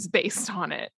decisions based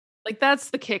on it. Like, that's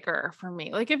the kicker for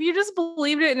me. Like, if you just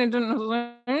believed it and it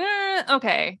didn't,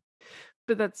 okay.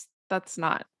 But that's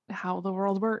not how the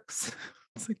world works.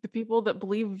 It's like the people that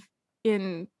believe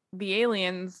in the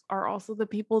aliens are also the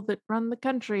people that run the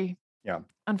country. Yeah.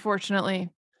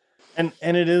 Unfortunately. And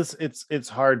it's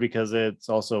hard because it's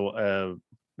also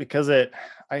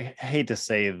I hate to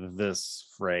say this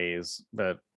phrase,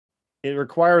 but it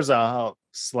requires a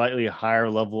slightly higher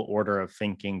level order of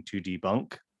thinking to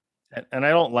debunk. And I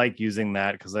don't like using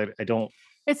that because I don't.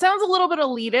 It sounds a little bit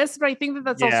elitist, but I think that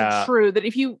that's also true. That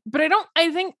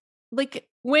I think like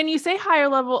when you say higher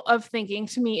level of thinking,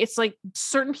 to me, it's like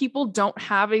certain people don't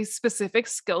have a specific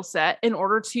skill set in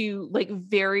order to like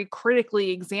very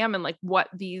critically examine like what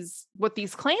these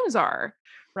claims are,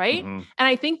 right? Mm-hmm. And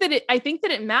I think that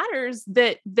it matters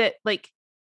that like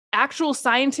actual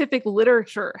scientific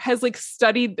literature has like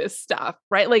studied this stuff,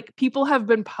 right? Like people have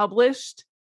been published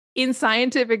in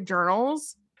scientific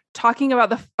journals talking about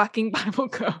the fucking Bible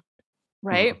code,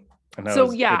 right? Mm-hmm.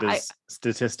 So it is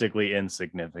statistically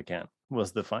insignificant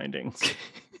was the findings.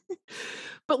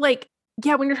 But like,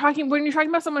 yeah, when you're talking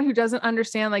about someone who doesn't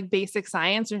understand like basic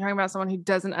science, you're talking about someone who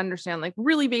doesn't understand like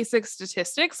really basic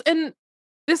statistics. And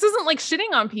this isn't like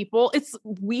shitting on people.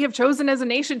 We have chosen as a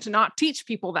nation to not teach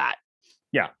people that.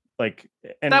 Yeah. Like,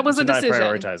 and that was to a decision. Not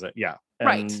prioritize it. Yeah.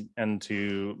 Right. And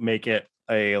to make it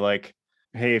a like,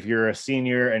 hey, if you're a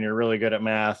senior and you're really good at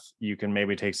math, you can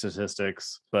maybe take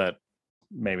statistics, but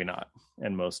maybe not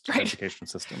in most education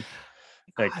systems.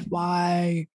 Like, God,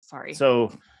 why? Sorry.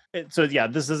 So yeah,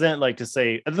 this isn't like to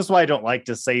say, this is why I don't like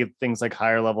to say things like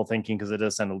higher level thinking, because it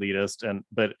does sound elitist,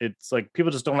 but it's like people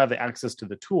just don't have the access to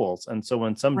the tools. And so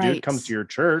when some dude comes to your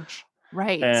church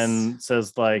and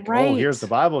says like, oh, here's the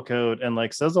Bible code, and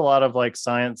like says a lot of like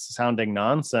science sounding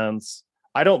nonsense,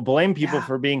 I don't blame people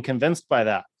for being convinced by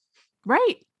that.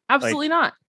 Right. Absolutely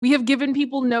not. We have given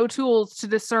people no tools to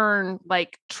discern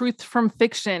like truth from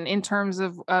fiction in terms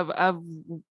of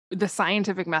the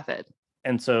scientific method.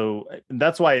 And so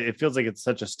that's why it feels like it's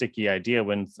such a sticky idea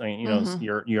when, you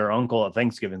know, your uncle at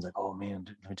Thanksgiving is like, oh man,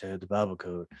 let me tell you the Bible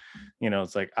code. You know,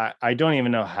 it's like, I don't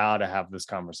even know how to have this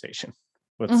conversation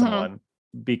with someone,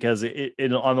 because it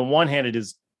on the one hand, it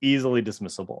is easily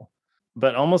dismissible,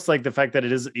 but almost like the fact that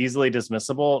it is easily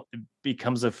dismissible, it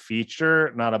becomes a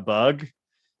feature, not a bug,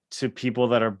 to people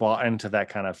that are bought into that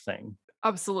kind of thing.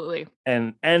 Absolutely.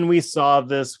 And we saw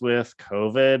this with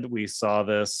COVID. We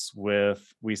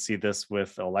see this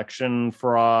with election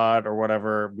fraud or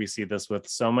whatever. We see this with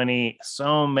so many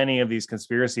of these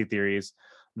conspiracy theories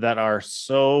that are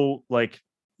so like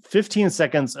 15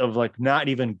 seconds of like not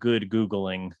even good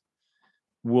Googling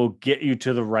will get you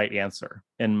to the right answer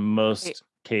in most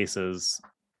cases.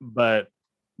 But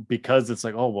because it's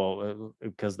like, oh, well,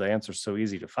 because the answer is so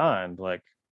easy to find, like,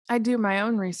 I do my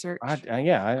own research. I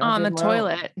on the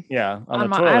toilet. Yeah, on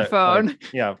my toilet, iPhone.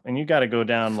 Like, yeah, and you got to go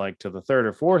down like to the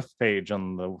 3rd or 4th page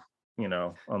on the,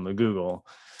 on the Google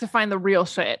to find the real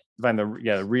shit. Find the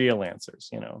real answers.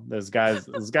 This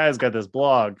guy's got this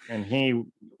blog, and he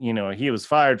was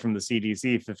fired from the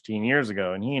CDC 15 years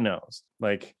ago, and he knows.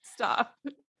 Like, stop.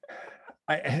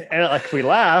 And like we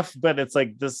laugh, but it's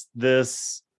like this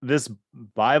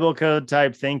Bible code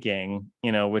type thinking,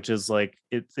 which is like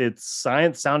it's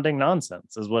science sounding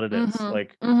nonsense is what it is.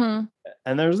 Like, and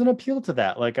there's an appeal to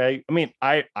that. Like, I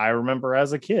remember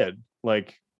as a kid,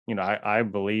 like, I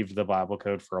believed the Bible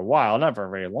code for a while, not for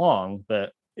very long,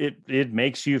 but it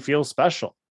makes you feel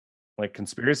special. Like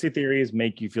conspiracy theories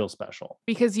make you feel special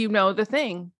because you know the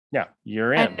thing. Yeah,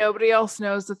 you're in, and nobody else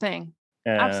knows the thing.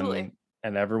 Absolutely.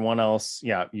 And everyone else,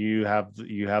 you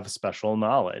have special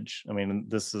knowledge.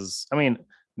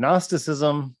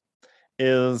 Gnosticism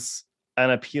is an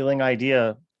appealing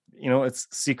idea. It's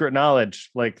secret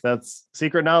knowledge. Like that's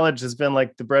secret knowledge has been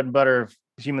like the bread and butter of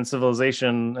human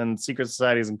civilization and secret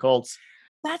societies and cults.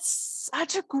 That's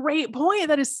such a great point.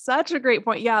 That is such a great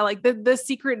point. Yeah, like the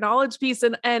secret knowledge piece,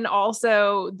 and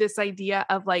also this idea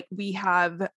of like we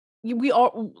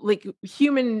all like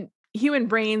human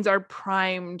brains are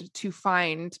primed to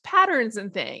find patterns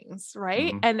and things,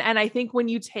 right? Mm-hmm. And I think when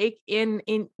you take in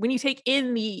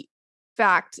the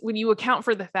fact, when you account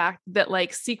for the fact that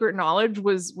like secret knowledge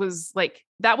was like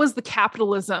that was the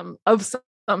capitalism of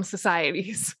some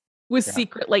societies, was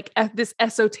secret, like this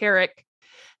esoteric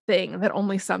thing that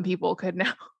only some people could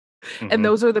know. Mm-hmm. And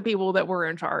those are the people that were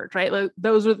in charge, right? Like,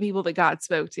 those are the people that God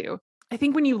spoke to. I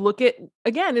think when you look at,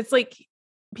 again, it's like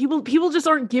people just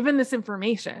aren't given this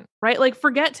information, right? Like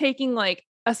forget taking like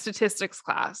a statistics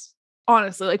class,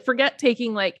 honestly, like forget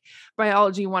taking like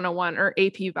biology 101 or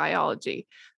AP biology.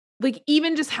 Like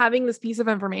even just having this piece of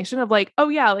information of like, oh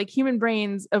yeah, like human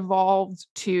brains evolved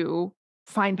to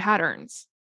find patterns,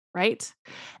 right?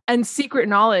 And secret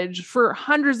knowledge for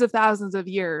hundreds of thousands of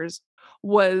years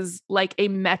was like a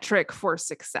metric for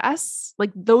success.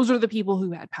 Like those are the people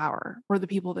who had power, or the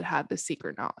people that had this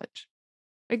secret knowledge,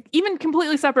 like even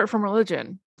completely separate from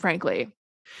religion, frankly.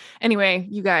 Anyway,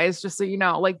 you guys, just so you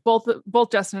know, like both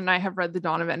Justin and I have read The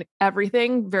Dawn of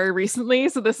Everything very recently.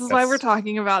 So this is why we're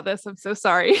talking about this. I'm so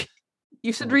sorry.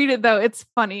 You should read it though. It's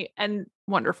funny and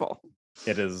wonderful.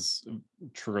 It is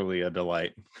truly a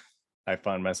delight. I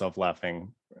find myself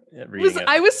laughing at reading it.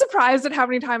 I was surprised at how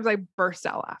many times I burst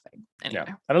out laughing. Anyway.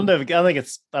 Yeah. I don't think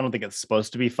it's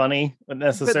supposed to be funny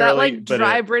necessarily. But that like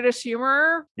dry British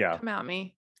humor. Yeah. Come at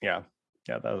me. Yeah.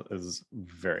 Yeah. That is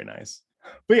very nice.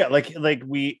 But yeah,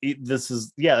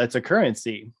 it's a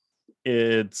currency.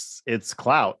 It's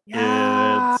clout.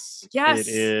 Yeah. It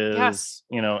is,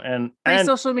 and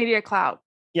social media clout.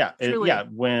 Yeah.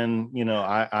 When,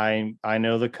 I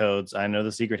know the codes, I know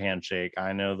the secret handshake,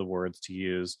 I know the words to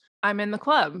use. I'm in the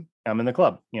club,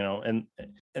 and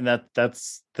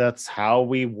that's how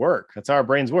we work. That's how our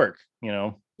brains work,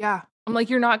 Yeah. I'm like,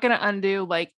 you're not going to undo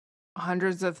like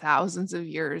hundreds of thousands of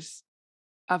years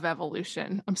of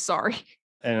evolution. I'm sorry.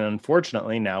 And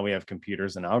unfortunately, now we have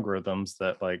computers and algorithms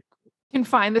that like can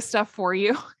find this stuff for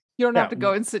you. You don't have to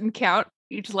go and sit and count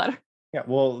each letter. Yeah,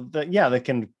 well,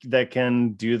 that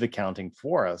can do the counting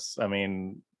for us. I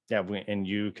mean, and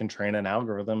you can train an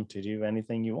algorithm to do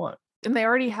anything you want. And they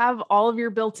already have all of your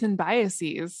built-in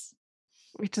biases,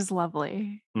 which is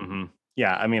lovely. Mm-hmm.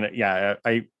 Yeah, I mean,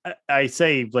 I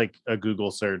say like a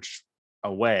Google search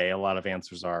away, a lot of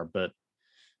answers are, but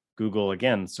Google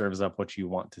again serves up what you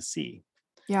want to see.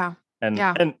 Yeah.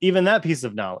 And even that piece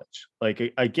of knowledge, like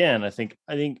again, I think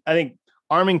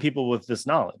arming people with this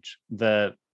knowledge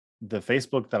that the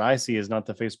Facebook that I see is not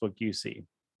the Facebook you see.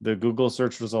 The Google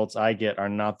search results I get are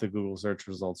not the Google search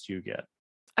results you get.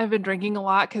 I've been drinking a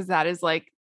lot because that is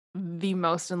like the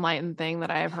most enlightened thing that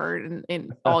I have heard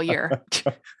in all year.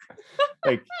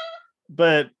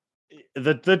 But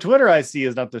the Twitter I see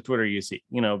is not the Twitter you see,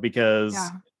 because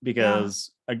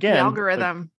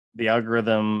again, the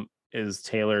algorithm is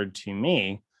tailored to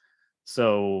me.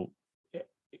 So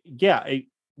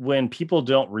when people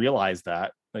don't realize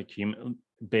that, like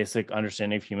basic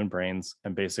understanding of human brains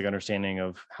and basic understanding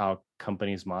of how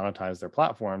companies monetize their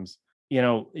platforms,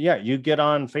 you get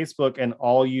on Facebook and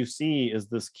all you see is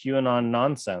this QAnon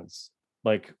nonsense.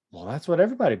 Like, well, that's what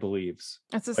everybody believes.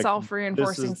 It's a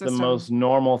self-reinforcing system. The most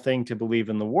normal thing to believe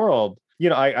in the world.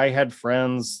 I had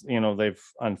friends, they've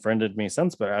unfriended me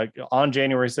since, but on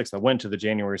January 6th, I went to the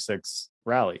January 6th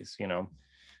rallies,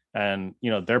 and,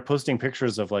 they're posting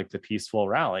pictures of like the peaceful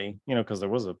rally, because there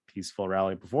was a peaceful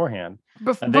rally beforehand.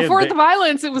 Before the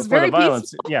violence, it was very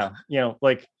peaceful. Yeah.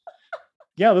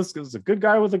 This is a good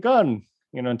guy with a gun,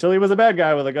 until he was a bad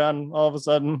guy with a gun all of a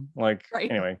sudden. Like, right.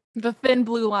 Anyway, the thin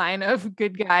blue line of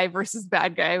good guy versus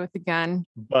bad guy with the gun.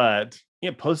 But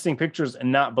posting pictures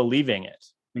and not believing it.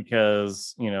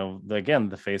 Because, again,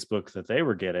 the Facebook that they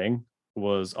were getting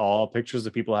was all pictures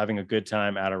of people having a good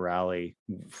time at a rally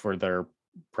for their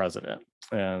president.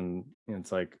 And it's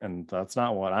like, and that's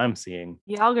not what I'm seeing.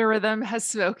 The algorithm has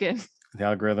spoken. The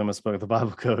algorithm has spoken. The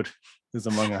Bible code is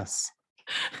among us.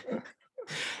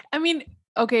 I mean,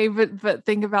 Okay, but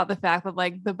think about the fact that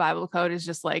like the Bible code is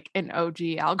just like an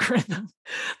OG algorithm.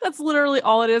 That's literally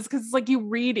all it is, because it's like you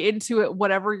read into it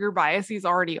whatever your biases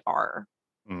already are.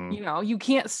 Mhm. You know, you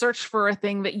can't search for a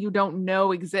thing that you don't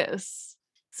know exists.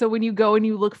 So when you go and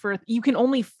you look for, you can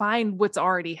only find what's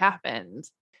already happened.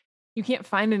 You can't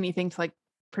find anything to like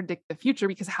predict the future,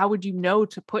 because how would you know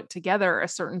to put together a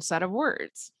certain set of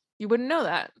words? You wouldn't know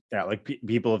that. Yeah, like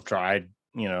people have tried,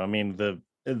 I mean, the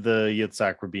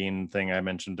Yitzhak Rabin thing I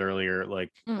mentioned earlier,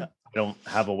 like I don't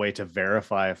have a way to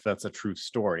verify if that's a true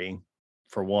story,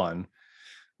 for one.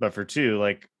 But for two,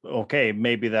 like, okay,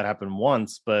 maybe that happened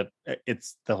once, but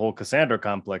it's the whole Cassandra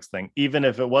complex thing. Even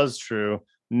if it was true,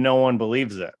 no one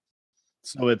believes it.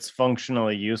 So it's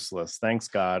functionally useless. Thanks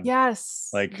God. Yes.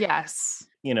 Like, yes.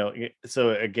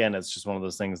 So again, it's just one of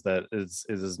those things that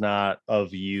is not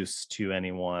of use to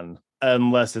anyone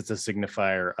unless it's a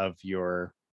signifier of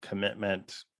your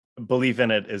commitment. Belief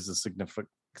in it is a significant.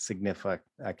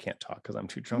 I can't talk because I'm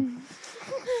too drunk.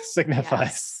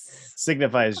 Signifies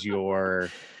your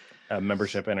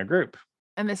membership in a group.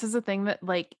 And this is a thing that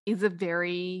like is a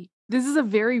very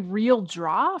real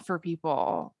draw for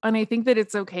people. And I think that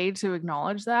it's okay to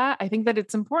acknowledge that. I think that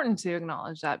it's important to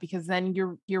acknowledge that, because then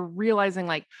you're realizing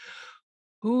like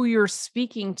who you're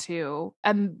speaking to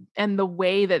and the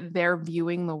way that they're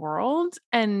viewing the world.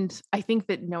 And I think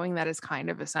that knowing that is kind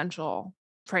of essential,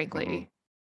 frankly,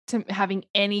 to having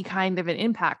any kind of an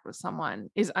impact with someone,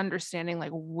 is understanding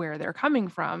like where they're coming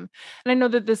from. And I know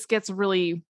that this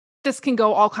can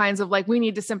go all kinds of like, we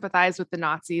need to sympathize with the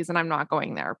Nazis, and I'm not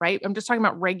going there, right? I'm just talking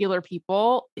about regular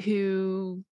people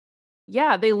who,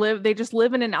 they just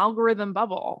live in an algorithm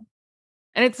bubble,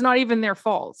 and it's not even their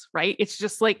fault, right? It's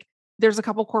just like, there's a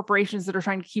couple corporations that are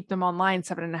trying to keep them online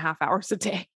 7.5 hours a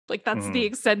day. Like that's the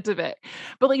extent of it.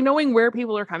 But like knowing where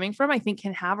people are coming from, I think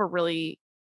can have a really,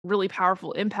 really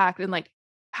powerful impact in like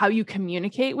how you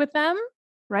communicate with them,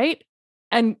 right?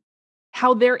 And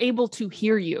how they're able to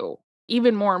hear you.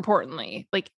 Even more importantly,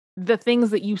 like the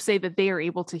things that you say that they are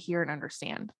able to hear and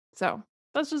understand. So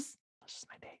that's just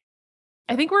my take.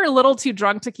 I think we're a little too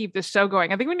drunk to keep this show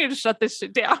going. I think we need to shut this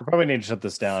shit down. We probably need to shut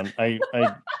this down. I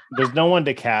there's no one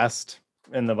to cast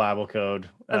in the Bible code.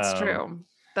 That's true.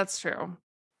 That's true.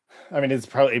 I mean,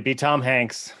 it'd be Tom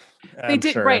Hanks. They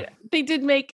did, right. They did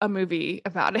make a movie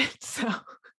about it. So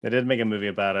they did make a movie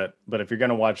about it. But if you're going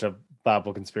to watch a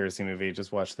Bible conspiracy movie,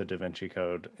 just watch the Da Vinci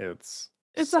Code. It's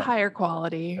a higher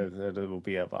quality. It will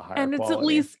be of a higher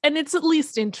quality. It's at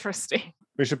least interesting.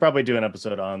 We should probably do an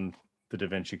episode on the Da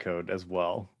Vinci Code as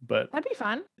well, but that'd be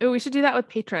fun. Oh, we should do that with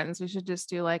patrons. We should just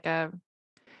do like a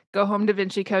go home Da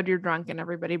Vinci Code, you're drunk, and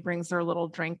everybody brings their little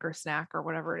drink or snack or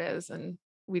whatever it is, and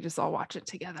we just all watch it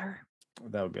together.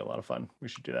 That would be a lot of fun. We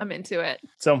should do that. I'm into it.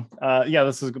 So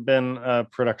this has been a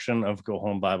production of Go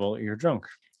Home Bible, You're Drunk,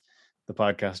 the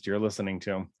podcast you're listening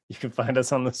to. You can find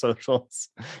us on the socials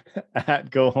at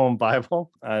Go Home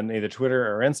Bible on either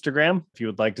Twitter or Instagram. If you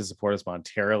would like to support us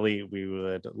monetarily, we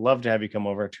would love to have you come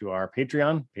over to our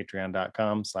Patreon,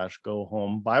 patreon.com/Go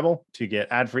Home Bible, to get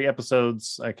ad-free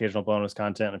episodes, occasional bonus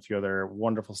content, and a few other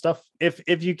wonderful stuff.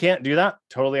 If you can't do that,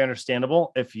 totally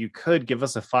understandable. If you could give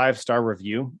us a 5-star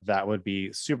review, that would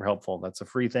be super helpful. That's a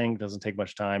free thing. Doesn't take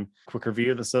much time. Quick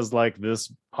review that says like,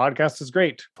 this podcast is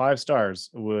great. 5 stars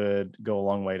would go a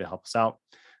long way to help us out.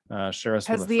 Share us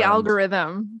because the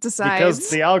algorithm decides. Because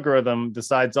the algorithm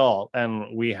decides all,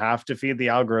 and we have to feed the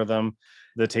algorithm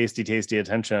the tasty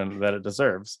attention that it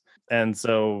deserves, and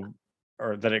so,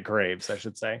 or that it craves, I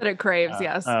should say. That it craves,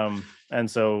 yes.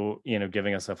 And so,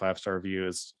 giving us a 5-star review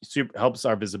is helps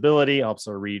our visibility, helps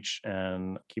our reach,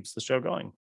 and keeps the show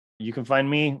going. You can find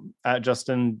me at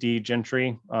Justin D.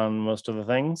 Gentry on most of the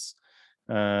things,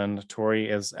 and Tori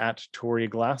is at Tori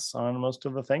Glass on most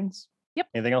of the things. Yep.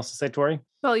 Anything else to say, Tori?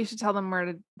 Well, you should tell them where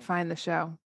to find the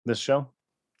show. This show?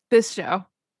 This show.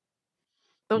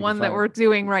 The one that we're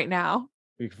doing right now.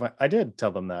 I did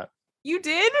tell them that. You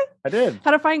did? I did.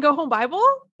 How to find Go Home Bible?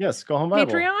 Yes, Go Home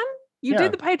Bible. Patreon? You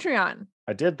did the Patreon.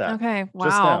 I did that. Okay. Wow.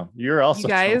 Just now. You're also you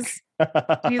guys.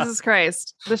 Jesus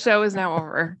Christ. The show is now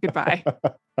over. Goodbye.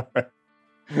 Right.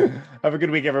 Have a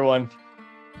good week, everyone.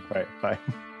 All right. Bye.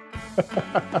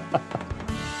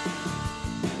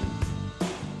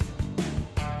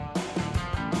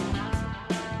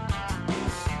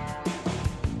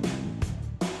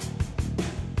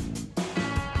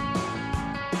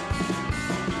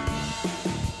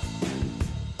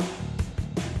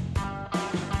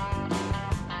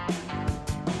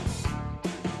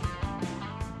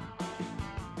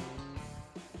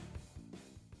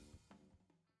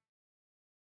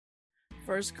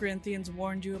 1 Corinthians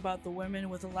warned you about the women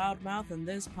with a loud mouth, and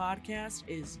this podcast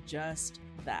is just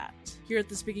that. Here at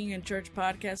the Speaking in Church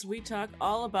podcast, we talk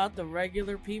all about the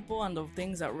regular people and the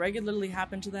things that regularly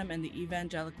happen to them in the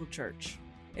evangelical church.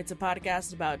 It's a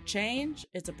podcast about change,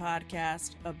 it's a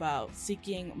podcast about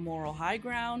seeking moral high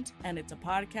ground, and it's a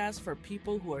podcast for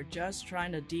people who are just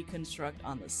trying to deconstruct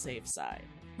on the safe side.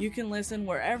 You can listen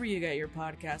wherever you get your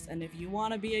podcast, and if you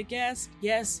want to be a guest,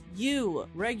 yes, you,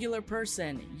 regular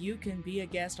person, you can be a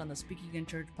guest on the Speaking in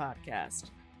Church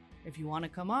podcast. If you want to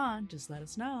come on, just let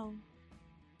us know.